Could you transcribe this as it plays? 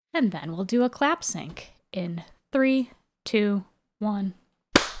and then we'll do a clap sync in 3, 2, 1.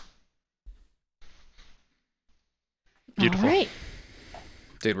 Beautiful. All right.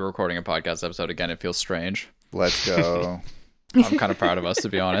 Dude, we're recording a podcast episode again. It feels strange. Let's go. I'm kind of proud of us, to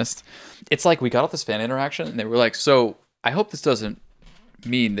be honest. It's like we got all this fan interaction, and they were like, so I hope this doesn't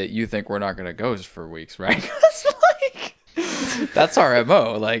mean that you think we're not going to ghost for weeks, right? 'Cause, like, that's our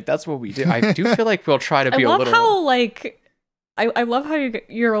MO. Like, that's what we do. I do feel like we'll try to be a little... I love how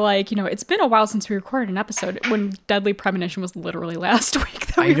you're like, it's been a while since we recorded an episode when Deadly Premonition was literally last week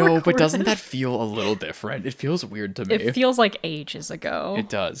that we recorded. But doesn't that feel a little different? It feels weird to me. It feels like ages ago. It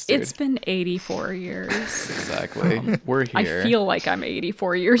does, dude. It's been 84 years. Exactly. We're here. I feel like I'm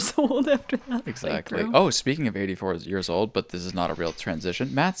 84 years old after that. Exactly. playthrough. Oh, speaking of 84 years old, but this is not a real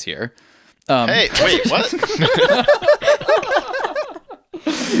transition. Matt's here. Hey, wait, what?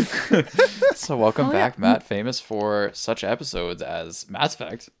 So welcome back, Matt, famous for such episodes as Mass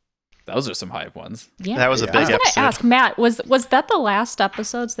Effect. Those are some hype ones. Yeah. That was a Yeah. big I was episode. gonna ask Matt, was that the last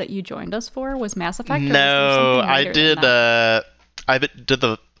episodes that you joined us for? Was Mass Effect? Or was there No, something I later did. than that? I did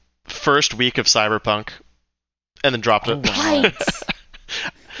the first week of Cyberpunk, and then dropped it. Right.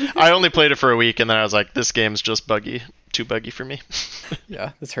 I only played it for a week, and then I was like, "This game's just buggy, too buggy for me."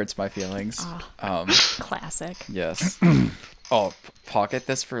 Yeah, this hurts my feelings. Classic. Yes. Oh, pocket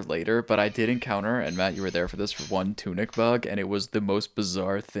this for later, but I did encounter, and Matt, you were there for this, one Tunic bug, and it was the most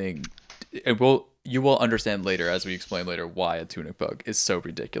bizarre thing. You will understand later, as we explain later, why a Tunic bug is so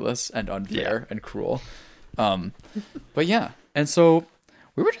ridiculous and unfair and cruel. But yeah, and so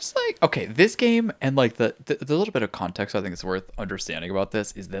we were just like, okay, this game, and like the little bit of context I think is worth understanding about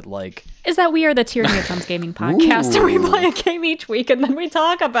this is that Is that we are the Tyranny of Thumbs Gaming podcast, and we Ooh. play a game each week, and then we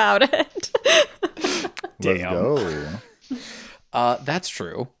talk about it. Let's go. That's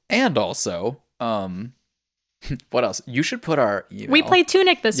true. And also, what else? You should put our email. We played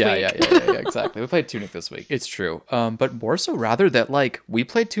Tunic this week. Yeah, exactly. We played Tunic this week. It's true. But more so rather that we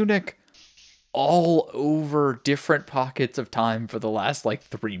played Tunic all over different pockets of time for the last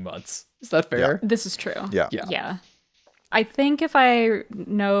 3 months. Is that fair? This is true. Yeah. Yeah. I think if I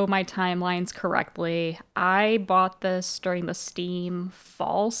know my timelines correctly, I bought this during the Steam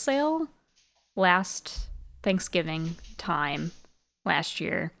fall sale last Thanksgiving time last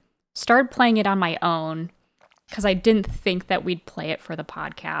year. Started playing it on my own because I didn't think that we'd play it for the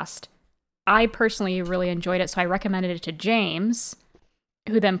podcast. I personally really enjoyed it, so I recommended it to James,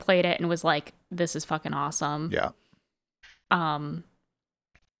 who then played it and was like, this is fucking awesome. Yeah. And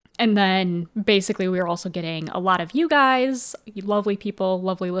then basically we were also getting a lot of you guys, you lovely people,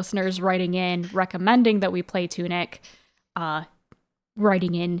 lovely listeners writing in, recommending that we play Tunic,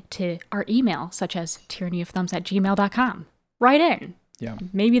 writing in to our email, such as tyrannyofThumbs@gmail.com. Write in. Yeah.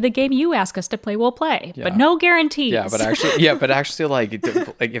 Maybe the game you ask us to play, we'll play, but no guarantees. Yeah, but actually,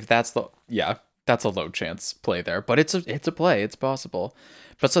 if that's that's a low chance play there, but it's a play, it's possible.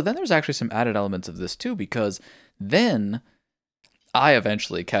 But so then there's actually some added elements of this too, because then I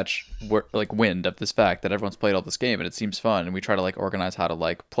eventually catch wind of this fact that everyone's played all this game and it seems fun, and we try to organize how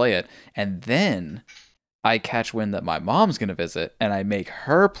to play it, and then I catch wind that my mom's gonna visit, and I make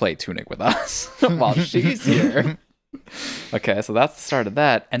her play Tunic with us while she's here. Okay, so that's the start of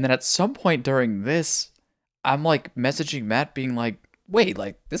that, and then at some point during this, I'm messaging Matt, being like, "Wait,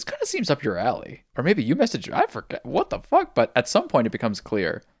 this kind of seems up your alley," or maybe you messaged, I forget what the fuck. But at some point, it becomes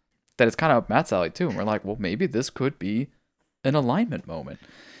clear that it's kind of up Matt's alley too, and we're like, "Well, maybe this could be an alignment moment."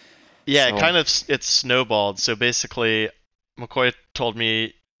 Yeah, it snowballed. So basically, McCoy told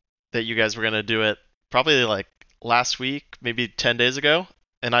me that you guys were gonna do it probably last week, maybe 10 days ago,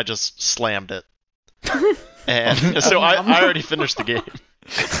 and I just slammed it. And so I already finished the game.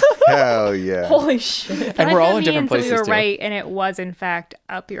 Hell yeah. Holy shit. And we're all in different places we were too. right, and it was in fact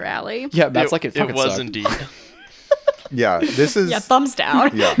up your alley. Yeah, Matt's it It fucking was sucked. indeed. Yeah, this is... Yeah, thumbs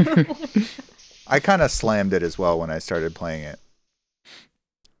down. Yeah. I kind of slammed it as well when I started playing it.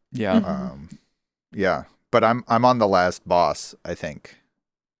 Yeah. Yeah, but I'm on the last boss, I think.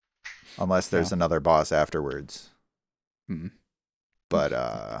 Unless there's another boss afterwards.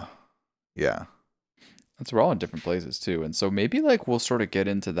 But, yeah. So we're all in different places too, and so maybe we'll sort of get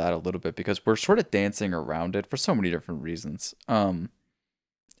into that a little bit, because we're sort of dancing around it for so many different reasons. And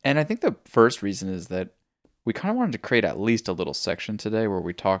I think the first reason is that we kind of wanted to create at least a little section today where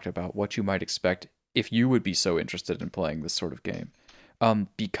we talked about what you might expect if you would be so interested in playing this sort of game.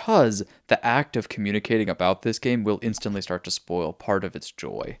 Because the act of communicating about this game will instantly start to spoil part of its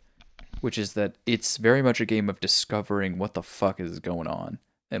joy, which is that it's very much a game of discovering what the fuck is going on.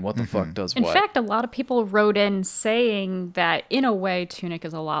 And what the fuck does In what? fact, a lot of people wrote in saying that, in a way, Tunic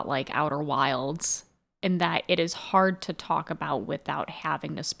is a lot like Outer Wilds in that it is hard to talk about without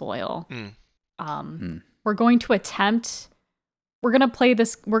having to spoil. We're going to attempt. We're gonna play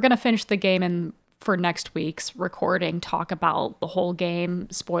this. We're gonna finish the game and for next week's recording, talk about the whole game,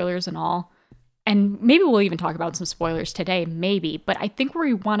 spoilers and all. And maybe we'll even talk about some spoilers today, maybe. But I think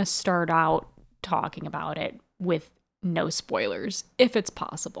we want to start out talking about it with no spoilers, if it's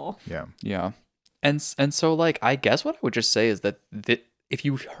possible. Yeah. Yeah. And so, like, I guess what I would just say is that if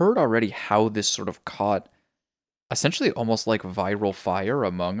you heard already how this sort of caught essentially almost like viral fire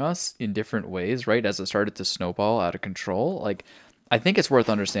among us in different ways, right? As it started to snowball out of control, like, I think it's worth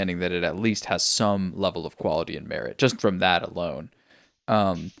understanding that it at least has some level of quality and merit just from that alone.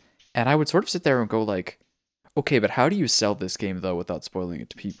 And I would sort of sit there and go like, okay, but how do you sell this game though without spoiling it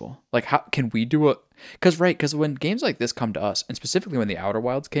to people? Like, how can we do it? Because when games like this come to us, and specifically when the Outer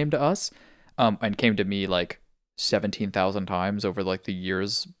Wilds came to us, and came to me like 17,000 times over like the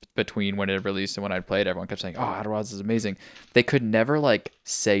years between when it released and when I played, everyone kept saying, "Oh, Outer Wilds is amazing." They could never like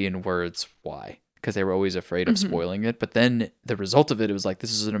say in words why, because they were always afraid of spoiling it. But then the result of it was like,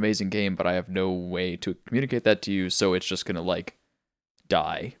 this is an amazing game, but I have no way to communicate that to you, so it's just gonna like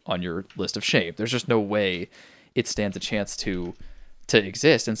die on your list of shame. There's just no way it stands a chance to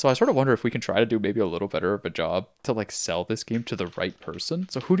exist. And so I sort of wonder if we can try to do maybe a little better of a job to like sell this game to the right person.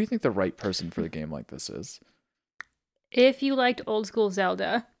 So who do you think the right person for the game like this is? If you liked old school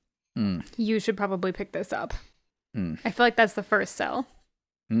Zelda, you should probably pick this up. I feel like that's the first sell.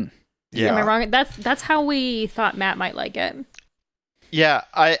 Yeah. Am I wrong? That's how we thought Matt might like it. Yeah,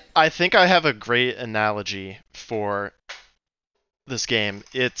 I think I have a great analogy for this game.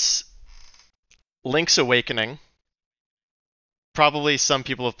 It's Link's Awakening. Probably some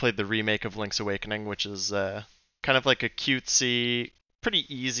people have played the remake of Link's Awakening, which is kind of like a cutesy, pretty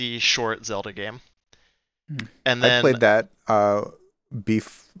easy, short Zelda game. And then I played that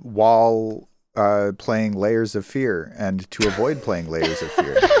while playing Layers of Fear, and to avoid playing Layers of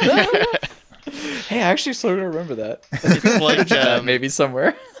Fear. Hey, I actually sort of remember that. it's like Maybe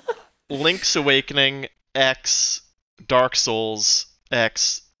somewhere. Link's Awakening X Dark Souls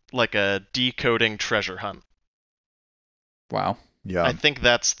X, like a decoding treasure hunt. Wow. Yeah. I think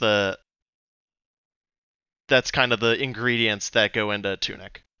that's kind of the ingredients that go into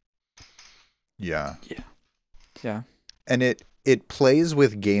Tunic. Yeah. Yeah. And it plays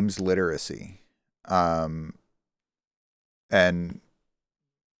with games literacy. And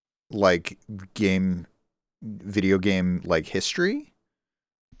like video game like history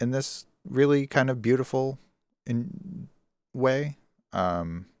in this really kind of beautiful way.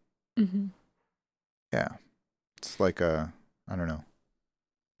 Yeah. It's like I don't know.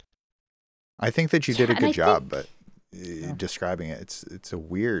 I think that you did a good job, but describing it, it's a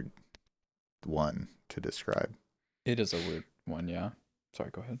weird one to describe. It is a weird one, yeah.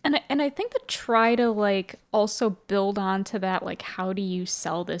 Sorry, go ahead. And I think to try to like also build onto that, like, how do you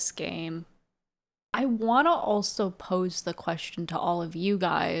sell this game? I want to also pose the question to all of you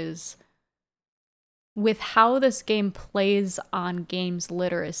guys with how this game plays on games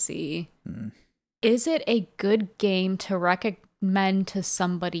literacy. Is it a good game to recommend to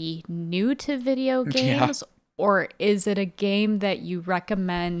somebody new to video games? Or is it a game that you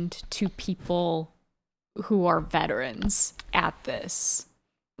recommend to people who are veterans at this?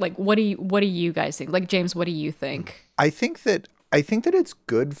 Like, what do you guys think? Like, James, what do you think? I think that it's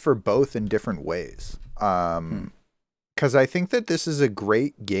good for both in different ways. 'Cause I think that this is a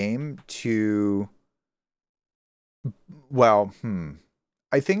great game to,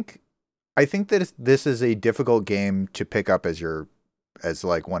 I think that this is a difficult game to pick up as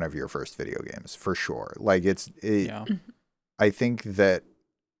like one of your first video games, for sure. Like I think that,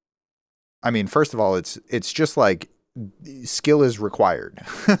 I mean, first of all, it's just like skill is required.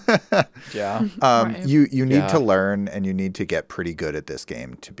 Yeah. Right. You need to learn, and you need to get pretty good at this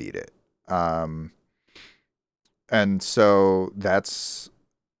game to beat it. And so that's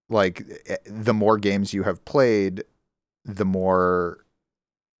like, the more games you have played, the more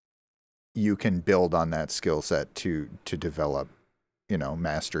you can build on that skill set to develop,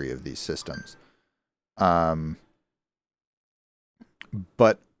 mastery of these systems.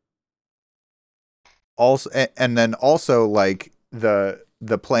 But also, and then also like the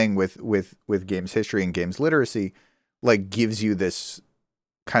playing with games history and games literacy, like, gives you this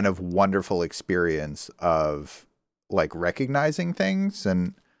kind of wonderful experience of like recognizing things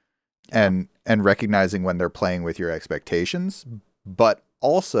and recognizing when they're playing with your expectations, but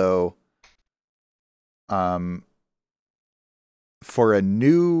also, for a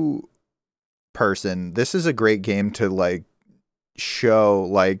new person, this is a great game to like show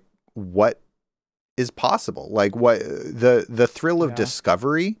like what is possible. Like, what the thrill of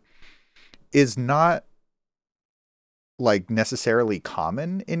discovery is not like necessarily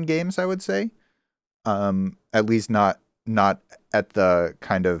common in games, I would say. At least not at the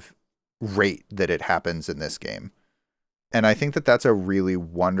kind of rate that it happens in this game. And I think that that's a really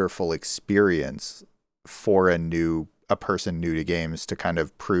wonderful experience for a person new to games to kind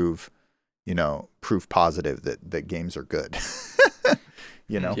of prove positive that games are good.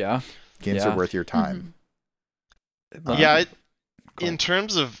 Yeah. Games are worth your time. Yeah, in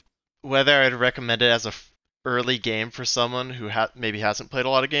terms of whether I'd recommend it as a early game for someone who maybe hasn't played a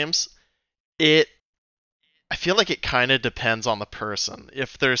lot of games, I feel like it kind of depends on the person.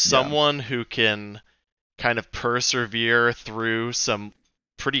 If there's someone who can kind of persevere through some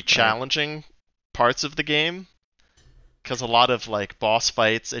pretty challenging parts of the game, because a lot of like boss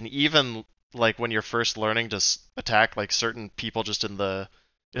fights and even like when you're first learning to attack like certain people just in the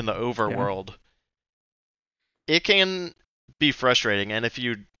overworld, it can be frustrating. And if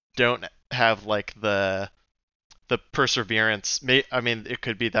you don't have like the perseverance, I mean, it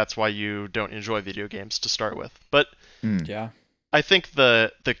could be that's why you don't enjoy video games to start with. But I think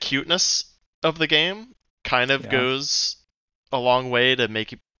the cuteness of the game kind of goes a long way to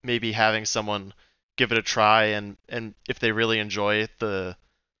maybe having someone give it a try, and if they really enjoy the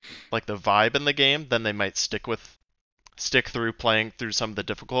vibe in the game, then they might stick through playing through some of the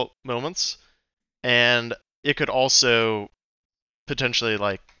difficult moments. And it could also potentially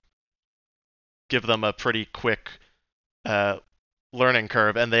like give them a pretty quick learning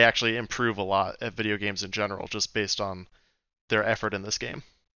curve, and they actually improve a lot at video games in general just based on their effort in this game.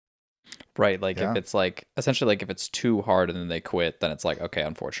 Right, like if it's like essentially like if it's too hard and then they quit, then it's like, okay,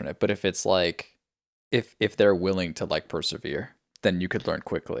 unfortunate. But if it's like if they're willing to like persevere, then you could learn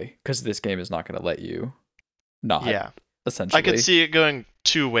quickly, because this game is not going to let you not. Essentially, I could see it going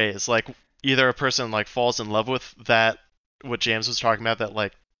two ways. Like either a person like falls in love with that, what James was talking about, that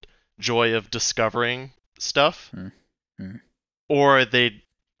like joy of discovering stuff, or they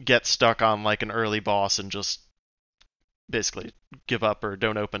get stuck on like an early boss and just basically give up or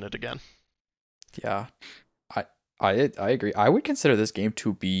don't open it again. Yeah, I agree. I would consider this game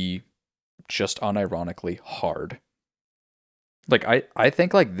to be just unironically hard. Like I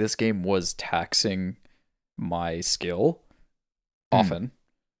think like this game was taxing my skill often.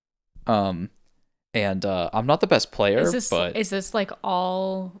 And I'm not the best player, but is this like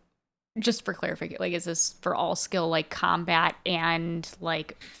all, just for clarification, like is this for all skill, like combat and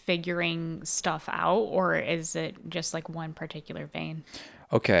like figuring stuff out, or is it just like one particular vein?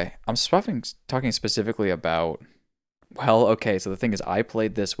 Okay, I'm talking specifically about, well, okay, so the thing is I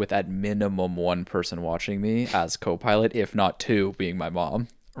played this with at minimum one person watching me as co-pilot, if not two, being my mom,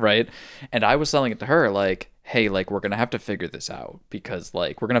 right? And I was selling it to her like, hey, like we're going to have to figure this out because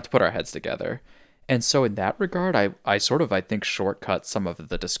like we're going to have to put our heads together. And so in that regard, I sort of, I think, shortcut some of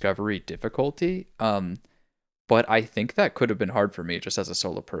the discovery difficulty. But I think that could have been hard for me just as a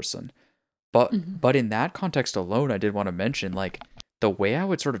solo person. But in that context alone, I did want to mention, like, the way I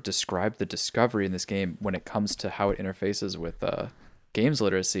would sort of describe the discovery in this game when it comes to how it interfaces with games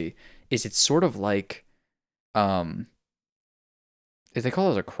literacy is it's sort of like, if they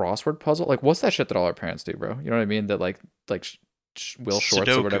call it a crossword puzzle, like what's that shit that all our parents do, bro? You know what I mean? That like Will Shorts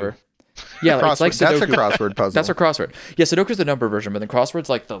Sudoku. Or whatever. Yeah, it's like Sudoku. That's a crossword puzzle. That's a crossword. Yeah, Sudoku's the number version, but then crossword's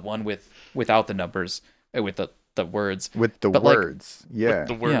like the one without the numbers, with the words. With the but words, With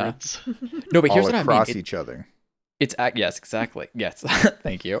the words. Yeah. No, but here's what I mean. Across each other. It's yes, exactly. Yes,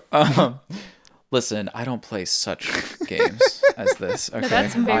 thank you. Listen, I don't play such games as this. Okay,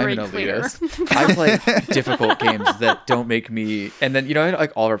 that's very I'm an clear. elitist. I play difficult games that don't make me. And then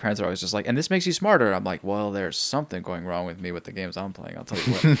like all of our parents are always just like, and this makes you smarter. I'm like, well, there's something going wrong with me with the games I'm playing. I'll tell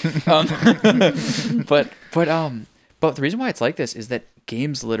you what. But the reason why it's like this is that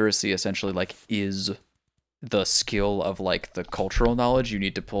games literacy essentially like is the skill of like the cultural knowledge you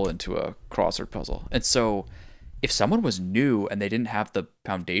need to pull into a crossword puzzle. And so if someone was new and they didn't have the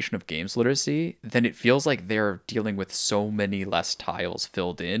foundation of games literacy, then it feels like they're dealing with so many less tiles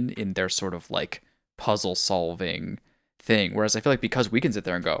filled in their sort of like puzzle solving thing. Whereas I feel like because we can sit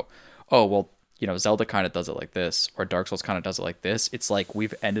there and go, oh, well, you know, Zelda kind of does it like this, or Dark Souls kind of does it like this. It's like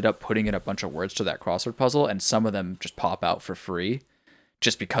we've ended up putting in a bunch of words to that crossword puzzle, and some of them just pop out for free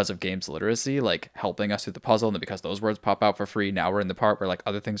just because of games literacy, like helping us through the puzzle. And then because those words pop out for free, now we're in the part where like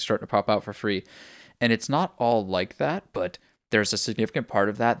other things start to pop out for free. And it's not all like that, but there's a significant part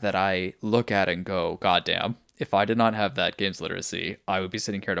of that I look at and go, God damn, if I did not have that games literacy, I would be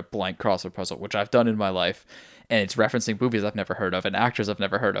sitting here at a blank crossword puzzle, which I've done in my life. And it's referencing movies I've never heard of and actors I've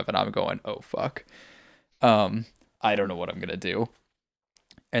never heard of. And I'm going, oh, fuck. I don't know what I'm going to do.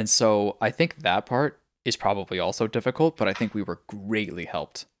 And so I think that part is probably also difficult, but I think we were greatly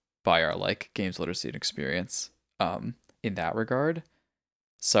helped by our like games literacy and experience. in that regard.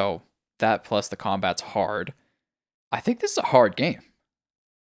 So that plus the combat's hard. I think this is a hard game.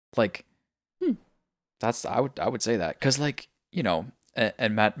 Like, that's I would say that because like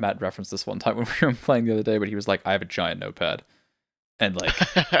and Matt referenced this one time when we were playing the other day, but he was like, I have a giant notepad. And like,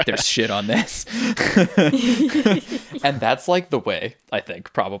 there's shit on this. And that's like the way, I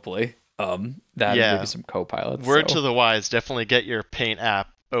think, probably. That maybe some co-pilots. Word to the wise, definitely get your Paint app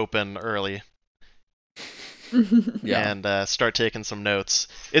open early. And start taking some notes.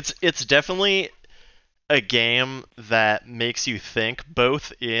 It's definitely a game that makes you think,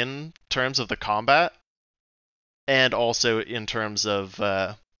 both in terms of the combat and also in terms of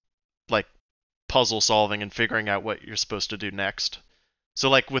like puzzle solving and figuring out what you're supposed to do next. So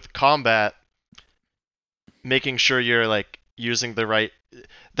like with combat, making sure you're like using the right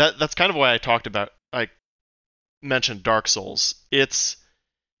that's kind of why I mentioned Dark Souls. It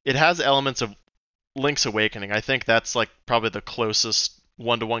has elements of Link's Awakening. I think that's like probably the closest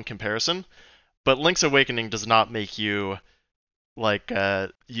one-to-one comparison. But Link's Awakening does not make you like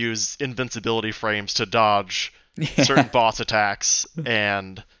use invincibility frames to dodge certain boss attacks,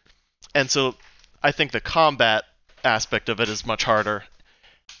 and so I think the combat aspect of it is much harder.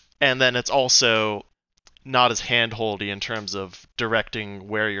 And then it's also not as hand-holdy in terms of directing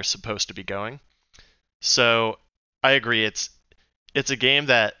where you're supposed to be going. So I agree, it's a game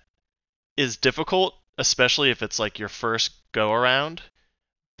that is difficult, especially if it's like your first go around,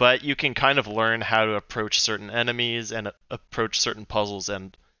 but you can kind of learn how to approach certain enemies and approach certain puzzles,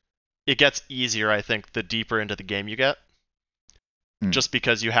 and it gets easier, I think, the deeper into the game you get. Just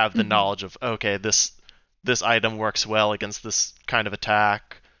because you have the knowledge of, okay, this item works well against this kind of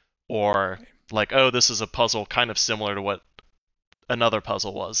attack, or like, oh, this is a puzzle kind of similar to what another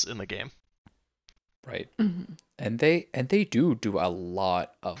puzzle was in the game. Right. And they do a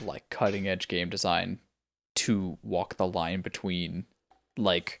lot of like cutting edge game design to walk the line between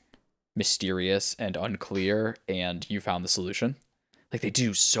like mysterious and unclear and you found the solution. Like they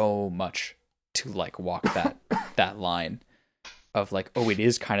do so much to like walk that line of like, oh, it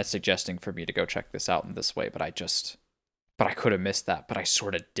is kind of suggesting for me to go check this out in this way, but I could have missed that, but I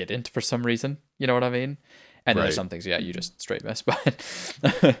sort of didn't for some reason. You know what I mean? And there's some things, you just straight miss. But,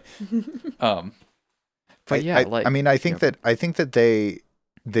 but yeah, I think that they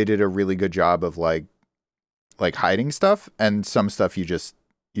did a really good job of like hiding stuff, and some stuff you just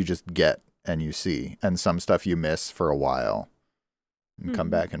get and you see, and some stuff you miss for a while and come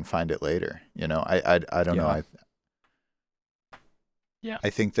back and find it later. You know, I don't know. I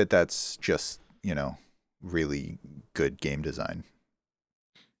think that's just, really good game design.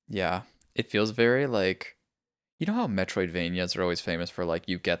 Yeah. It feels very like, you know how Metroidvanias are always famous for like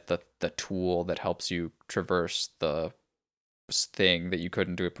you get the tool that helps you traverse the thing that you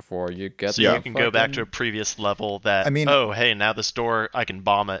couldn't do it before. You get so you can go back to a previous level that, oh, hey, now this door, I can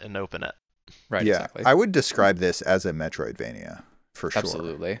bomb it and open it. Right, yeah, exactly. I would describe this as a Metroidvania for sure.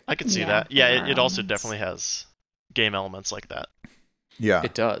 Absolutely. I can see that. Yeah, it also definitely has game elements like that. Yeah.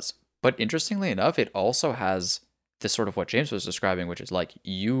 It does. But interestingly enough, it also has this sort of what James was describing, which is like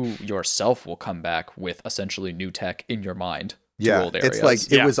you yourself will come back with essentially new tech in your mind to old areas. It's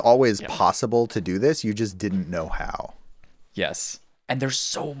like it was always possible to do this. You just didn't know how. Yes. And there's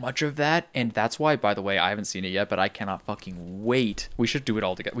so much of that. And that's why, by the way, I haven't seen it yet, but I cannot fucking wait. We should do it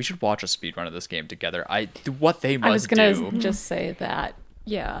all together. We should watch a speedrun of this game together. What they must do. I was going to just say that.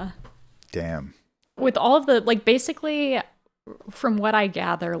 Yeah. Damn. With all of the, like, basically, from what I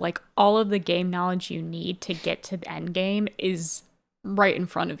gather, like, all of the game knowledge you need to get to the end game is right in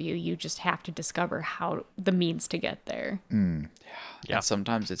front of you. You just have to discover how the means to get there. Yeah. And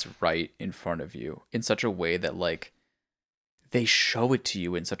sometimes it's right in front of you in such a way that, like, they show it to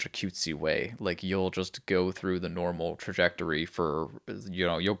you in such a cutesy way. Like, you'll just go through the normal trajectory for,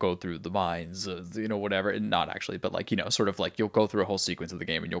 you'll go through the mines, whatever. And not actually, but, like, sort of like you'll go through a whole sequence of the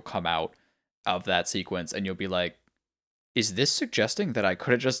game and you'll come out of that sequence and you'll be like, is this suggesting that I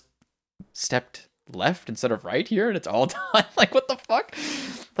could have just stepped left instead of right here and it's all done? Like, what the fuck?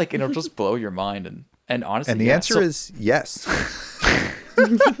 Like, it'll just blow your mind. And honestly, and the answer is yes.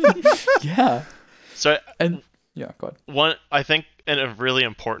 Yeah. So, yeah, go ahead. One, I think, and a really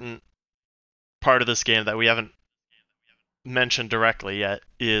important part of this game that we haven't mentioned directly yet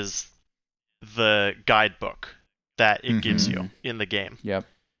is the guidebook that it gives you in the game. Yep.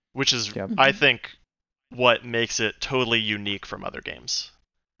 Which is, I think, what makes it totally unique from other games.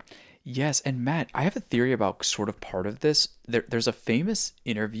 Yes, and Matt, I have a theory about sort of part of this. There's a famous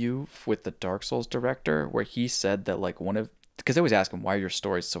interview with the Dark Souls director where he said that, like, because they always ask him, why are your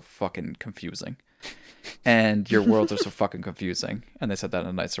stories so fucking confusing? And your worlds are so fucking confusing. And they said that in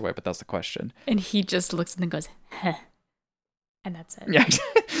a nicer way, but that's the question. And he just looks and then goes, huh. And that's it. Yeah.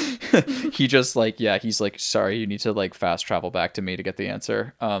 He just like, yeah, he's like, sorry, you need to like fast travel back to me to get the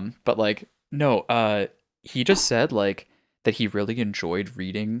answer. But like, no, he just said like that he really enjoyed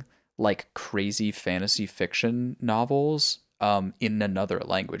reading like crazy fantasy fiction novels in another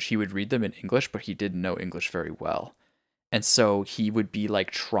language. He would read them in English, but he didn't know English very well. And so he would be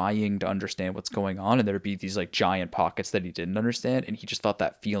like trying to understand what's going on, and there would be these like giant pockets that he didn't understand, and he just thought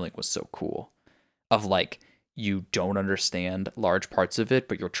that feeling was so cool of like you don't understand large parts of it,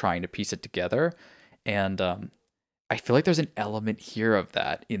 but you're trying to piece it together. And I feel like there's an element here of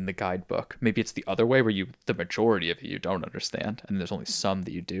that in the guidebook. Maybe it's the other way where the majority of it you don't understand, and there's only some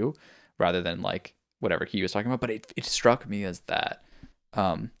that you do, rather than like whatever he was talking about. But it struck me as that.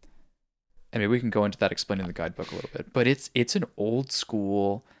 And maybe we can go into that explaining the guidebook a little bit. But it's an old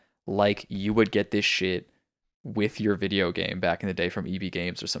school, like you would get this shit with your video game back in the day from EB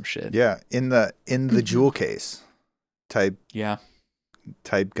Games or some shit. Yeah, in the jewel case type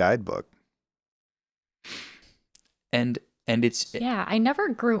guidebook. And it's I never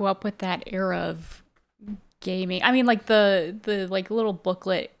grew up with that era of gaming. I mean, like the like little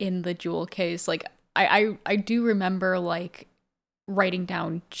booklet in the jewel case, like I do remember like writing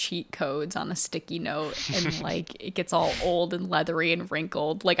down cheat codes on a sticky note, and like it gets all old and leathery and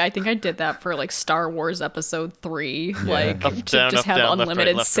wrinkled. Like I think I did that for like Star Wars Episode 3, like up, to down, just up, have down,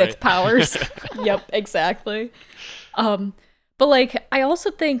 unlimited left, Sith right. powers. Yep, exactly. But like I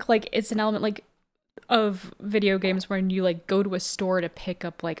also think like it's an element like of video games when you like go to a store to pick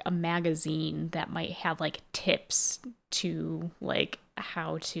up like a magazine that might have like tips to like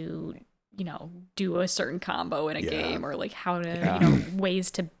how to do a certain combo in a game, or like how to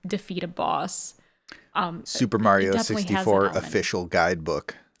ways to defeat a boss. Super Mario 64 official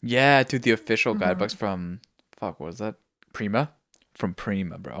guidebook. Yeah, dude, the official guidebooks from what was that? From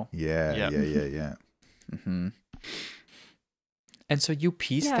Prima, bro. Yeah. Mm-hmm. And so you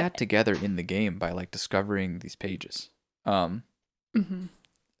piece that together in the game by like discovering these pages.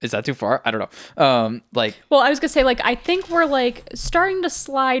 Is that too far? I don't know. Well, I was gonna say, like, I think we're like starting to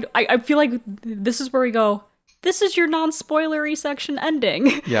slide. I feel like this is where we go. This is your non-spoilery section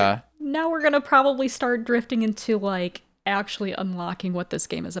ending. Yeah. Now we're gonna probably start drifting into like actually unlocking what this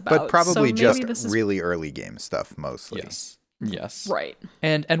game is about. But probably just really early game stuff mostly. Yes. Right.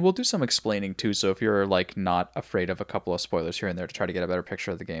 And we'll do some explaining too. So if you're like not afraid of a couple of spoilers here and there to try to get a better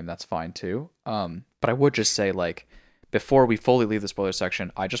picture of the game, that's fine too. But I would just say like before we fully leave the spoiler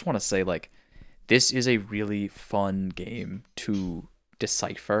section, I just want to say like this is a really fun game to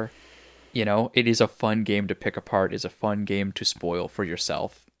decipher. You know, it is a fun game to pick apart. It's a fun game to spoil for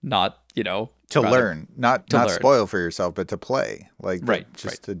yourself. Not, to learn, not spoil for yourself, but to play, like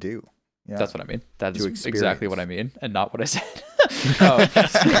to do. Yeah. That's what I mean. That is exactly what I mean, and not what I said.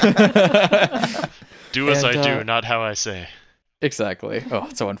 Do as I do, not how I say. Exactly. Oh,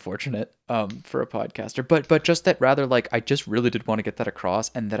 it's so unfortunate for a podcaster. But just that rather like I just really did want to get that across,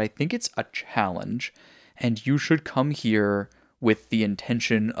 and that I think it's a challenge, and you should come here with the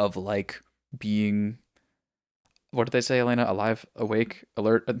intention of like being, what did they say, Elena? Alive, awake,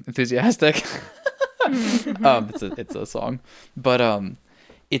 alert, enthusiastic. It's a song, but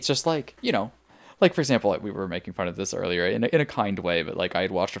it's just like like for example, like we were making fun of this earlier in a kind way, but like I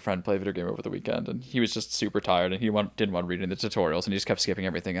had watched a friend play a video game over the weekend, and he was just super tired, and he didn't want to read any of the tutorials, and he just kept skipping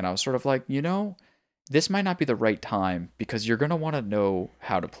everything, and I was sort of like, this might not be the right time because you're gonna want to know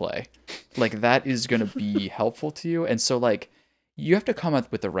how to play, like that is gonna be helpful to you, and so like you have to come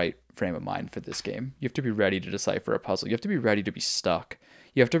up with the right frame of mind for this game. You have to be ready to decipher a puzzle. You have to be ready to be stuck.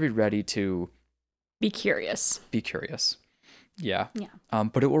 You have to be ready to be curious. Yeah.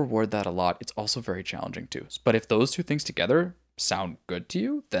 But it will reward that a lot. It's also very challenging too. But if those two things together sound good to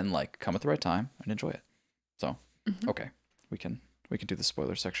you, then like come at the right time and enjoy it. So, okay, we can do the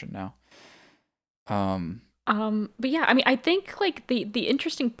spoiler section now. But yeah, I mean, I think like the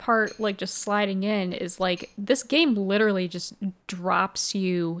interesting part, like just sliding in, is like this game literally just drops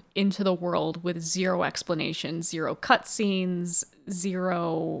you into the world with zero explanation, zero cutscenes,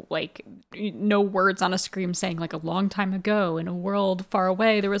 zero like no words on a screen saying like a long time ago in a world far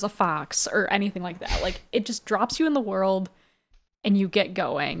away there was a fox or anything like that. Like it just drops you in the world and you get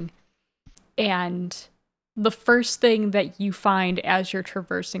going, and the first thing that you find as you're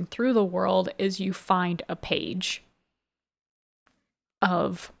traversing through the world is you find a page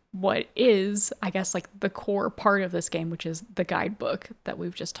of what is, I guess, like the core part of this game, which is the guidebook that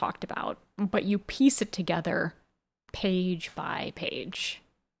we've just talked about. But you piece it together page by page.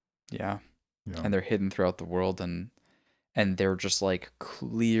 Yeah. And they're hidden throughout the world, and they're just like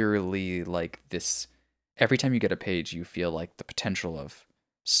clearly like this. Every time you get a page, you feel like the potential of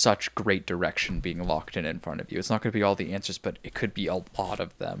such great direction being locked in front of you. It's not going to be all the answers, but it could be a lot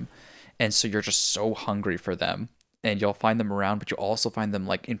of them. And so you're just so hungry for them, and you'll find them around, but you'll also find them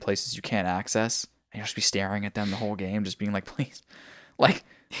like in places you can't access, and you'll just be staring at them the whole game, just being like, please, like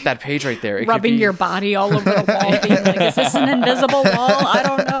that page right there. Rubbing your body all over the wall, being like, is this an invisible wall? I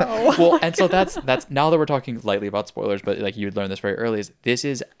don't know. Well, and so that's now that we're talking lightly about spoilers, but like you'd learn this very early, is this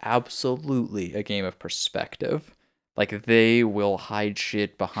is absolutely a game of perspective. Like they will hide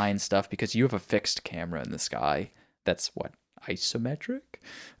shit behind stuff because you have a fixed camera in the sky that's what, isometric?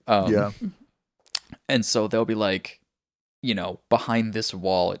 Yeah. And so they'll be like, you know, behind this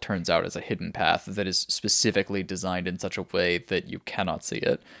wall, it turns out is a hidden path that is specifically designed in such a way that you cannot see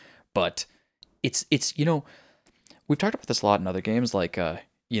it. But it's you know, we've talked about this a lot in other games, like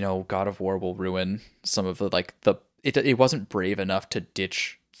you know, God of War will ruin some of the like it wasn't brave enough to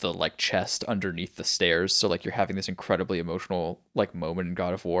ditch the like chest underneath the stairs, so like you're having this incredibly emotional like moment in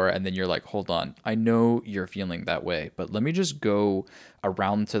God of War, and then you're like, hold on, I know you're feeling that way, but let me just go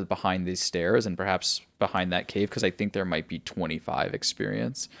around to behind these stairs and perhaps behind that cave, because I think there might be 25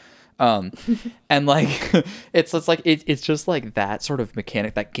 experience. And like it's just like that sort of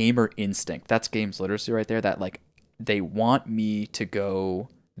mechanic, that gamer instinct, that's games literacy right there, that like they want me to go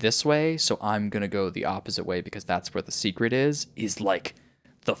this way, so I'm gonna go the opposite way because that's where the secret is like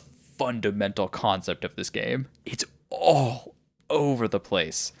the fundamental concept of this game. It's all over the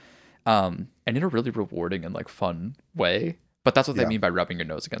place, and in a really rewarding and like fun way. But that's what they mean by rubbing your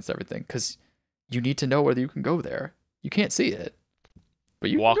nose against everything, because you need to know whether you can go there. You can't see it, but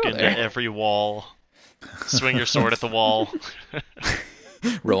you walk can go into there. every wall, swing your sword at the wall,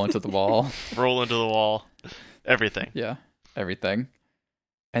 roll into the wall, roll into the wall, everything. Yeah, everything.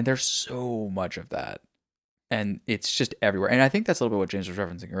 And there's so much of that. And it's just everywhere. And I think that's a little bit what James was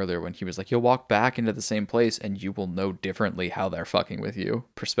referencing earlier when he was like, you'll walk back into the same place and you will know differently how they're fucking with you,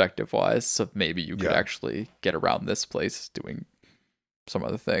 perspective-wise. So maybe you could actually get around this place doing some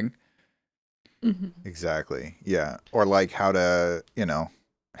other thing. Mm-hmm. Exactly. Yeah. Or like how to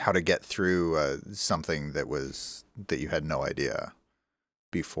get through something that you had no idea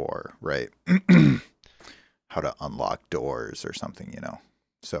before, right? How to unlock doors or something, you know.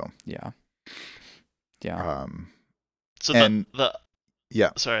 So yeah. So and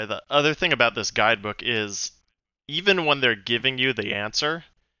the other thing about this guidebook is, even when they're giving you the answer,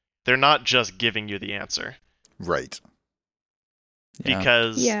 they're not just giving you the answer, right?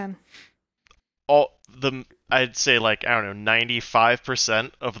 Because I'd say like, I don't know,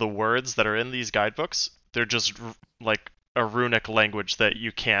 95% of the words that are in these guidebooks, they're just like a runic language that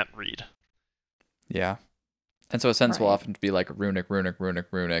you can't read. Yeah. And so a sentence will often be like runic.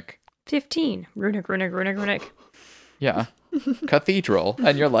 15. Runic. Yeah. Cathedral.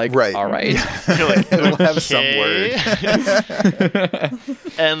 And you're like, right. All right. You're like, we'll have some word.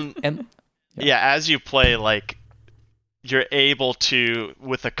 and as you play, like, you're able to,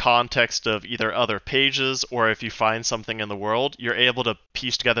 with the context of either other pages or if you find something in the world, you're able to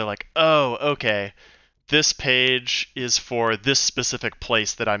piece together like, oh, okay, this page is for this specific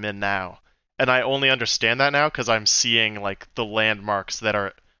place that I'm in now. And I only understand that now because I'm seeing like the landmarks that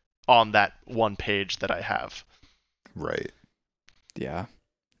are on that one page that I have. Right. Yeah.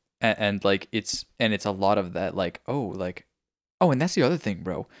 And like it's a lot of that, like, and that's the other thing,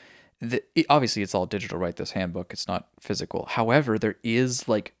 bro. Obviously it's all digital, right? This handbook, it's not physical. However, there is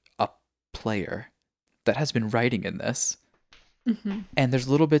like a player that has been writing in this. Mm-hmm. And there's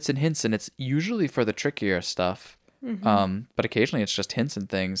little bits and hints, and it's usually for the trickier stuff. Mm-hmm. But occasionally it's just hints and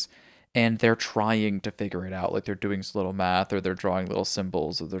things. And they're trying to figure it out. Like they're doing some little math, or they're drawing little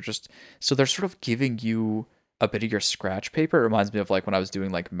symbols, or they're sort of giving you a bit of your scratch paper. It reminds me of like when I was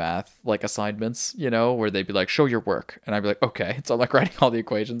doing like math, like assignments, you know, where they'd be like, show your work. And I'd be like, okay. So I'm like writing all the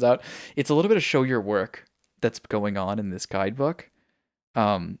equations out. It's a little bit of show your work that's going on in this guidebook.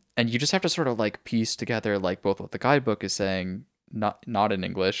 And you just have to sort of like piece together like both what the guidebook is saying, not in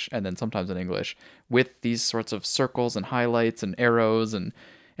English, and then sometimes in English, with these sorts of circles and highlights and arrows. And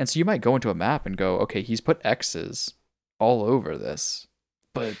so you might go into a map and go, okay, he's put X's all over this,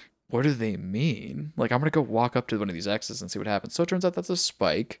 but what do they mean? Like, I'm going to go walk up to one of these X's and see what happens. So it turns out that's a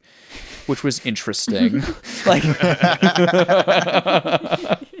spike, which was interesting. Like,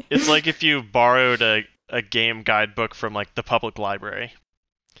 it's like if you borrowed a game guidebook from like the public library.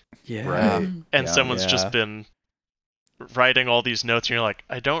 Yeah. Right. And someone's just been writing all these notes, and you're like,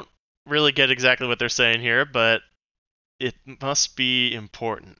 I don't really get exactly what they're saying here, but it must be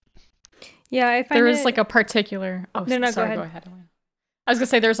important. Yeah, I find there is like a particular. Oh, no, sorry, go ahead. I was gonna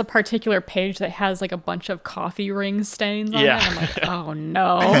say there's a particular page that has like a bunch of coffee ring stains on it. And I'm like, oh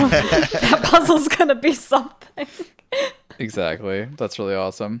no, that puzzle's gonna be something. Exactly. That's really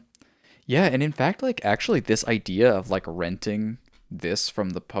awesome. Yeah, and in fact, like actually this idea of like renting this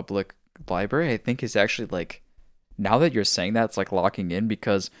from the public library, I think is actually like now that you're saying that, it's like locking in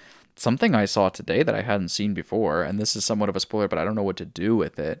because something I saw today that I hadn't seen before, and this is somewhat of a spoiler, but I don't know what to do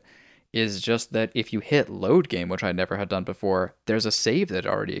with it, is just that if you hit load game, which I never had done before, there's a save that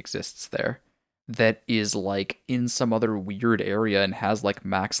already exists there that is like in some other weird area and has like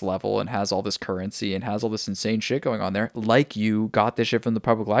max level and has all this currency and has all this insane shit going on there. Like you got this shit from the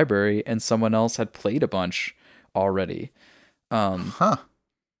public library and someone else had played a bunch already. Huh.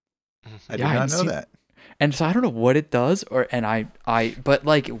 I did not know that. And so I don't know what it does, but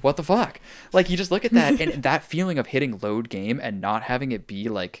like, what the fuck? Like, you just look at that and that feeling of hitting load game and not having it be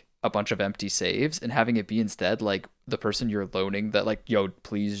like a bunch of empty saves and having it be instead like the person you're loaning that like, yo,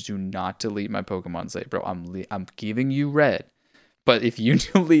 please do not delete my Pokemon save, bro. I'm giving you red, but if you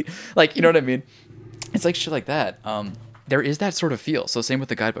delete, like, you know what I mean? It's like shit like that. There is that sort of feel. So same with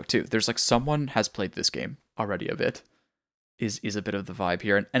the guidebook too. There's like someone has played this game already a bit. Is a bit of the vibe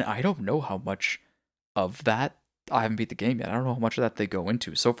here, and I don't know how much of that. I haven't beat the game yet. I don't know how much of that they go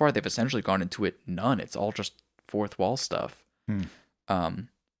into. So far, they've essentially gone into it none. It's all just fourth wall stuff.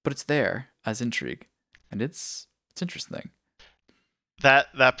 But it's there as intrigue, and it's interesting.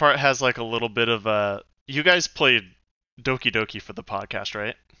 That part has like a little bit of a. You guys played Doki Doki for the podcast,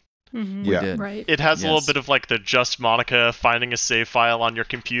 right? Mm-hmm. We did. Right. It has a little bit of like the Just Monica finding a save file on your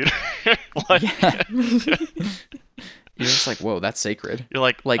computer. Like, Yeah. You're just like, whoa, that's sacred. You're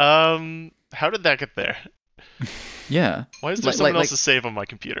like, how did that get there? Yeah. Why is there someone else's save on my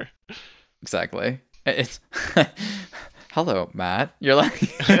computer? Exactly. It's hello, Matt. You're like,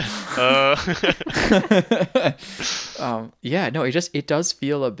 yeah, no, it does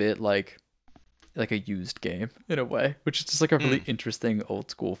feel a bit like a used game in a way, which is just like a really interesting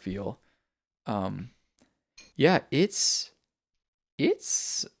old school feel. Yeah, it's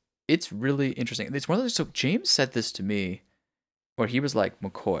really interesting. It's one of those. So James said this to me, where he was like,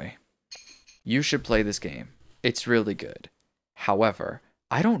 McCoy, you should play this game. It's really good. However,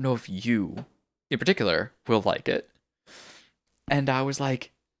 I don't know if you, in particular, will like it. And I was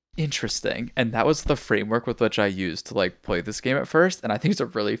like, interesting. And that was the framework with which I used to like play this game at first. And I think it's a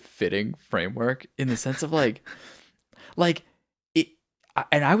really fitting framework in the sense of like it.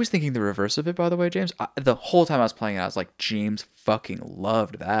 And I was thinking the reverse of it, by the way, James. The whole time I was playing it, I was like, James fucking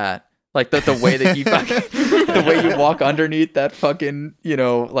loved that. Like the way that you fucking, the way you walk underneath that fucking,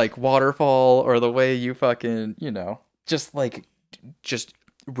 like waterfall, or the way you fucking, just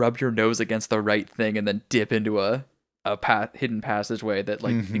rub your nose against the right thing and then dip into a hidden passageway that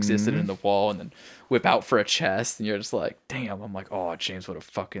like existed in the wall and then whip out for a chest, and you're just like, damn. I'm like, oh, James would have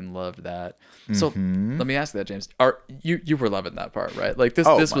fucking loved that. So let me ask you that, James. You were loving that part, right? Like this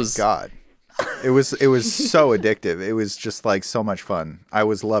was God. It was so addictive. It was just like so much fun. I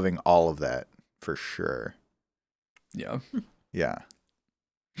was loving all of that for sure. Yeah. Yeah.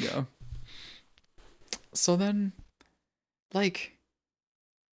 Yeah. So then, like,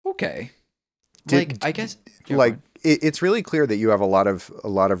 okay. I guess like it's really clear that you have a lot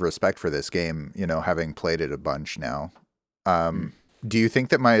of respect for this game, having played it a bunch now. Do you think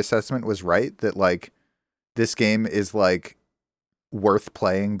that my assessment was right, that like this game is like worth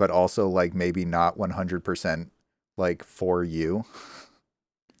playing, but also like maybe not 100% like for you?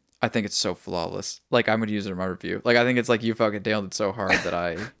 I think it's so flawless. Like, I'm gonna use it in my review. Like, I think it's like you fucking nailed it so hard that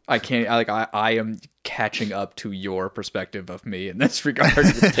I can't. I am catching up to your perspective of me in this regard.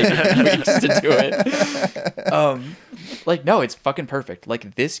 It's taking weeks to do it. Like, no, it's fucking perfect.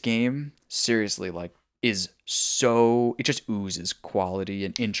 Like, this game, seriously, like, is so, it just oozes quality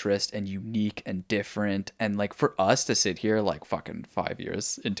and interest and unique and different. And like, for us to sit here like fucking 5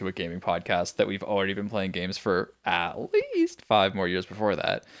 years into a gaming podcast that we've already been playing games for at least 5 more years before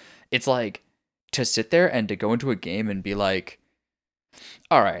that, it's like to sit there and to go into a game and be like,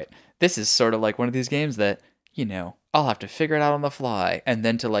 all right, this is sort of like one of these games that, I'll have to figure it out on the fly, and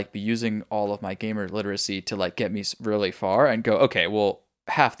then to like be using all of my gamer literacy to like get me really far and go, okay, well,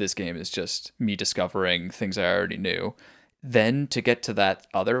 half this game is just me discovering things I already knew. Then to get to that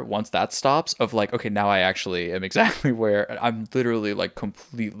other, once that stops, of like, okay, now I actually am exactly where I'm literally like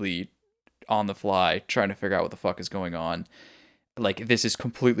completely on the fly trying to figure out what the fuck is going on. Like, this is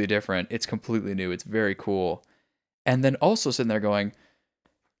completely different. It's completely new. It's very cool. And then also sitting there going,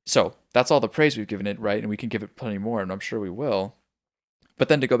 so that's all the praise we've given it, right? And we can give it plenty more, and I'm sure we will. But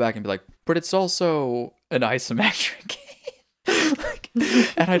then to go back and be like, but it's also an isometric game.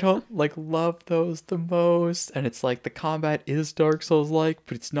 And I don't like love those the most. And it's like the combat is Dark Souls like,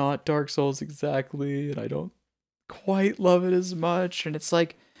 but it's not Dark Souls exactly. And I don't quite love it as much. And it's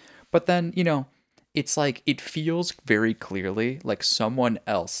like, but then, it's like it feels very clearly like someone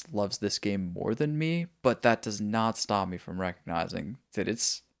else loves this game more than me, but that does not stop me from recognizing that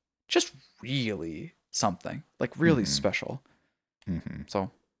it's just really something, like really special.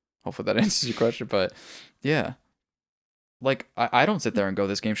 So hopefully that answers your question, but yeah. Like, I don't sit there and go,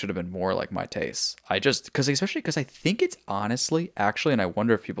 this game should have been more like my tastes. Especially because I think it's honestly, actually, and I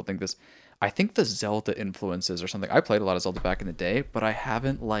wonder if people think this, I think the Zelda influences or something. I played a lot of Zelda back in the day, but I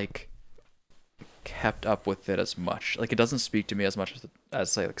haven't, like, kept up with it as much. Like, it doesn't speak to me as much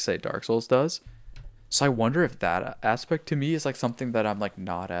as say Dark Souls does. So I wonder if that aspect to me is, like, something that I'm, like,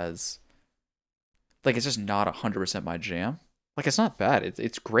 not as, like, it's just not 100% my jam. Like, it's not bad.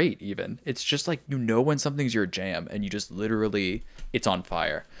 It's great, even. It's just, like, you know when something's your jam, and you just literally, it's on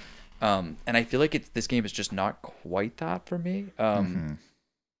fire. And I feel like this game is just not quite that for me.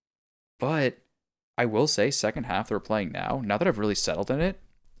 But I will say, second half that we're playing now that I've really settled in it,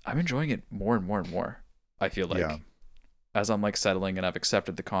 I'm enjoying it more and more and more. I feel like. As I'm, like, settling and I've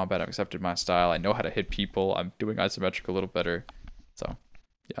accepted the combat, I've accepted my style, I know how to hit people, I'm doing isometric a little better. So,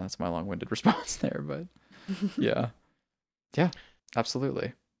 yeah, that's my long-winded response there, but yeah. Yeah,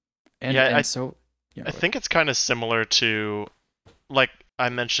 absolutely. I think it's kind of similar to, like I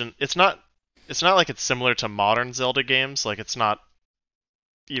mentioned, it's not like it's similar to modern Zelda games. Like, it's not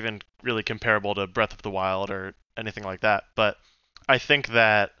even really comparable to Breath of the Wild or anything like that. But I think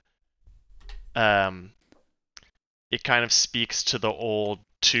that it kind of speaks to the old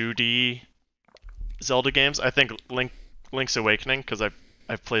 2D Zelda games. I think Link's Awakening, because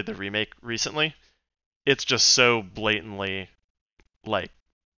I've played the remake recently. It's just so blatantly, like,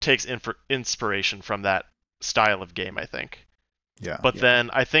 takes inspiration from that style of game, I think. Yeah. But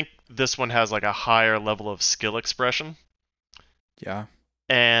then I think this one has, like, a higher level of skill expression. Yeah.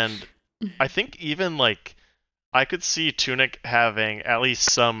 And I think even, like, I could see Tunic having at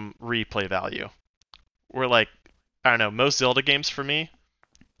least some replay value. Where, like, I don't know, most Zelda games for me,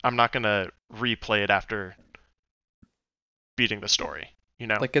 I'm not going to replay it after beating the story, you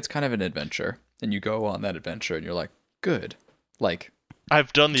know? Like, it's kind of an adventure. And you go on that adventure and you're like, good. Like,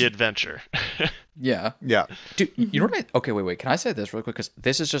 I've done the adventure. Yeah. Yeah. Dude, you know what okay, wait. Can I say this real quick? Because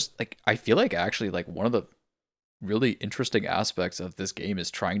this is just, like, I feel like actually, like, one of the really interesting aspects of this game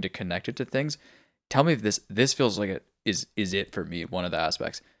is trying to connect it to things. Tell me if this feels like it is it for me, one of the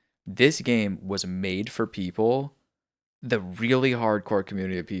aspects. This game was made for people, the really hardcore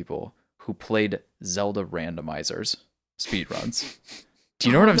community of people who played Zelda randomizers, speedruns. Do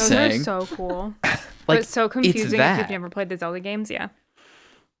you know what I'm saying? Those are so cool. Like, but it's so confusing if that. you've never played the Zelda games, yeah.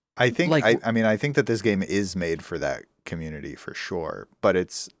 I think Like- I think that this game is made for that community for sure, but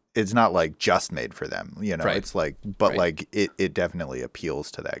it's not like just made for them, you know. Right. It's like, but Right. like it definitely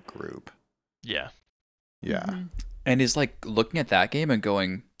appeals to that group. Yeah. Yeah. And is, like, looking at that game and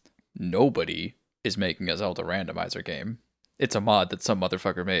going, nobody is making a Zelda randomizer game. It's a mod that some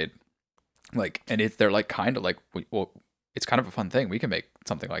motherfucker made. Like, and they're like kind of like, well, it's kind of a fun thing. We can make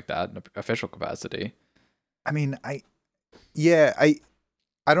something like that in official capacity. I mean, I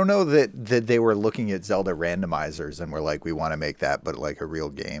don't know that they were looking at Zelda randomizers and were like, we want to make that, but like a real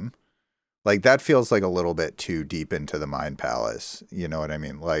game. Like, that feels like a little bit too deep into the Mind Palace. You know what I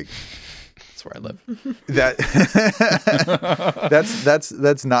mean? Like, That's where I live. that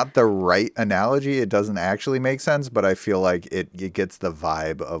that's not the right analogy. It doesn't actually make sense, but I feel like it gets the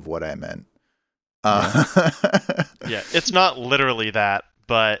vibe of what I meant. Yeah, it's not literally that,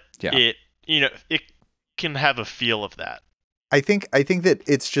 but Yeah. it can have a feel of that. I think that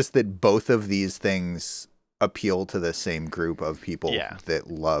it's just that both of these things appeal to the same group of people that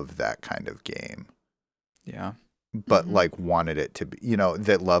love that kind of game. Yeah. But like wanted it to be, you know,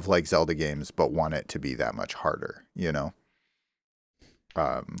 that love like Zelda games, but want it to be that much harder, you know?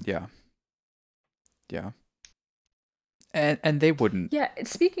 Yeah. Yeah. And they wouldn't. Yeah,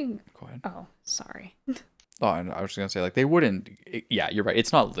 speaking. Go ahead. Oh, sorry. Oh, and I was just gonna say, like, they wouldn't. Yeah, you're right.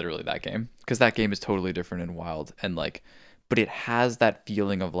 It's not literally that game, because that game is totally different and wild, and like, but it has that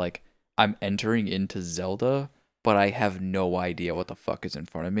feeling of like, I'm entering into Zelda, but I have no idea what the fuck is in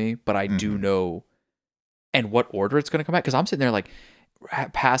front of me, but I do know, and what order it's gonna come at. Because I'm sitting there like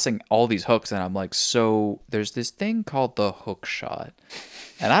passing all these hooks, and I'm like, so there's this thing called the hook shot,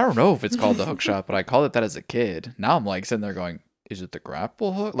 and I don't know if it's called the hook shot, but I called it that as a kid. Now I'm like sitting there going, is it the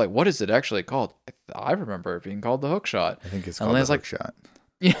grapple hook? Like, what is it actually called? I remember it being called the hook shot. I think it's And called the Lena's hook like, shot.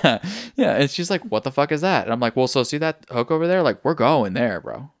 Yeah, yeah. And she's like, what the fuck is that? And I'm like, well, so see that hook over there? Like, we're going there,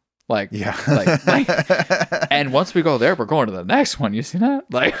 bro. Like, Yeah. like, and once we go there, we're going to the next one. You see that?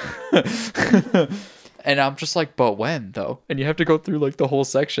 Like, and I'm just like, but when though? And you have to go through like the whole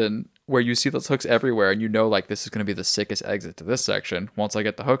section, where you see those hooks everywhere, and you know, like, this is going to be the sickest exit to this section once I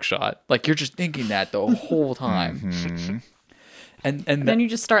get the hook shot. Like, you're just thinking that the whole time. Mm-hmm. And then you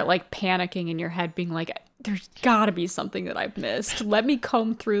just start like panicking in your head, being like, there's gotta be something that I've missed. Let me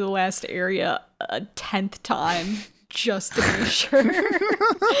comb through the last area a 10th time just to be sure.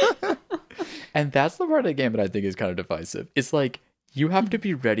 And that's the part of the game that I think is kind of divisive. It's like, you have to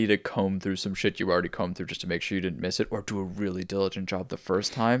be ready to comb through some shit you already combed through just to make sure you didn't miss it, or do a really diligent job the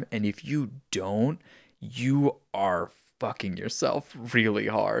first time. And if you don't, you are fucking yourself really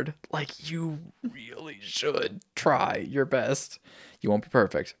hard. Like, you really should try your best. You won't be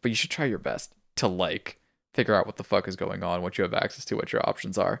perfect, but you should try your best to, like, figure out what the fuck is going on, what you have access to, what your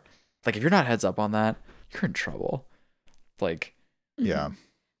options are. Like, if you're not heads up on that, you're in trouble. Like, yeah.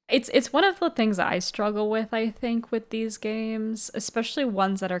 It's one of the things I struggle with, I think, with these games, especially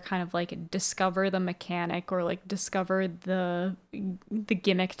ones that are kind of like discover the mechanic or like discover the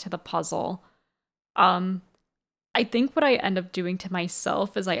gimmick to the puzzle. I think what I end up doing to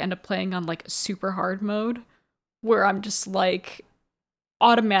myself is I end up playing on like super hard mode, where I'm just like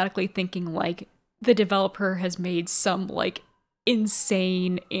automatically thinking like the developer has made some like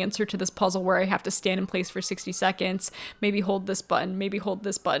insane answer to this puzzle where I have to stand in place for 60 seconds, maybe hold this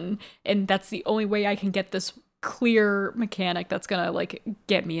button, and that's the only way I can get this clear mechanic that's gonna like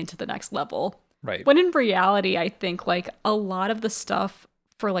get me into the next level. right. When in reality, I think like a lot of the stuff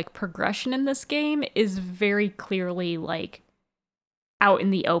for like progression in this game is very clearly like out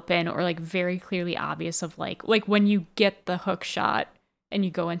in the open, or like very clearly obvious of like when you get the hook shot and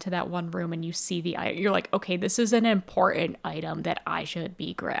you go into that one room and you see the item, you're like, okay, this is an important item that I should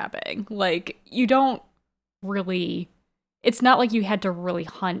be grabbing. Like, you don't really, it's not like you had to really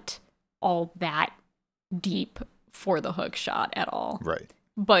hunt all that deep for the hook shot at all. Right.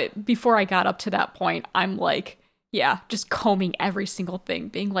 But before I got up to that point, I'm like, yeah, just combing every single thing,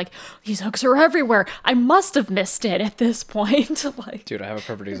 being like, these hooks are everywhere. I must have missed it at this point. Like, Dude, I have a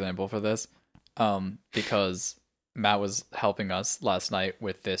perfect example for this. Because Matt was helping us last night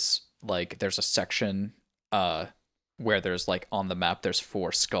with this, like, there's a section where there's like on the map there's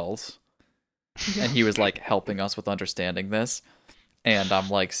 4 skulls. And he was like helping us with understanding this. And I'm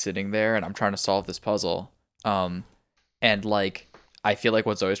like sitting there and I'm trying to solve this puzzle. And like I feel like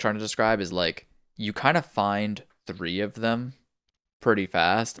what Zoe's trying to describe is like you kind of find 3 of them pretty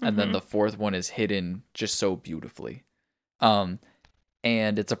fast, and then the 4th one is hidden just so beautifully. And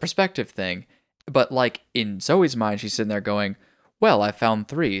it's a perspective thing. But like in Zoe's mind, she's sitting there going, well, I found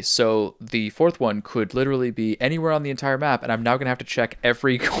 3, so the 4th one could literally be anywhere on the entire map, and I'm now going to have to check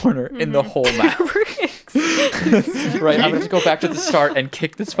every corner in the whole map. Right? I'm going to have to go back to the start and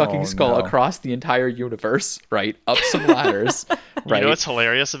kick this fucking skull across the entire universe, right? Up some ladders, right? You know what's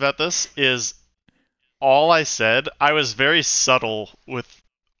hilarious about this is all I said, I was very subtle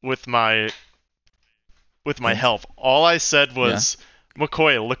with my help. All I said was,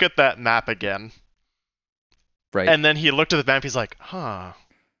 McCoy, look at that map again. Right. And then he looked at the map, he's like, huh,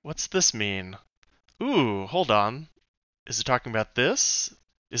 what's this mean? Ooh, hold on. Is it talking about this?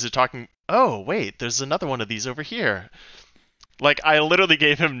 Is it talking... Oh, wait, there's another one of these over here. Like, I literally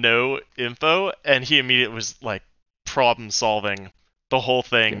gave him no info, and he immediately was, like, problem-solving the whole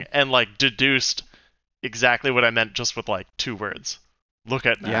thing, and, like, deduced exactly what I meant just with, like, 2 words. Look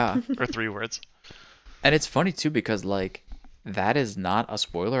at map. Or 3 words. And it's funny, too, because, like, that is not a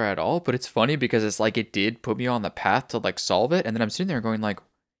spoiler at all, but it's funny because it's like it did put me on the path to like solve it, and then I'm sitting there going like,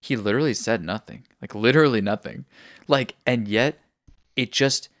 he literally said nothing, like literally nothing, like, and yet it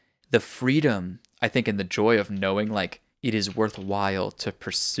just, the freedom, I think, and the joy of knowing like it is worthwhile to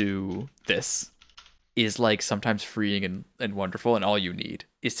pursue this is like sometimes freeing and wonderful, and all you need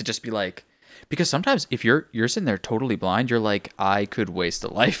is to just be like, because sometimes if you're sitting there totally blind, you're like, I could waste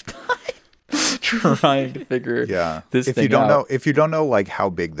a lifetime trying to figure this thing out. If you don't know like how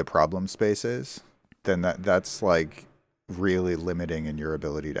big the problem space is, then that's like really limiting in your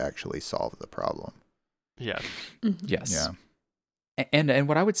ability to actually solve the problem. Yeah. Yes. Yeah. And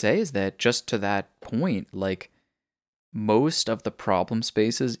what I would say is that just to that point, like most of the problem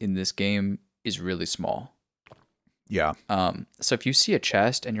spaces in this game is really small. Yeah. So if you see a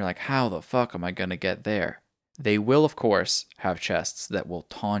chest and you're like, how the fuck am I gonna get there? They will, of course, have chests that will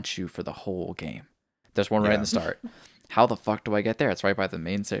taunt you for the whole game. There's one right in the start. How the fuck do I get there? It's right by the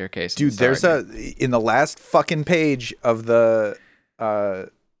main staircase. Dude, there's in the last fucking page of the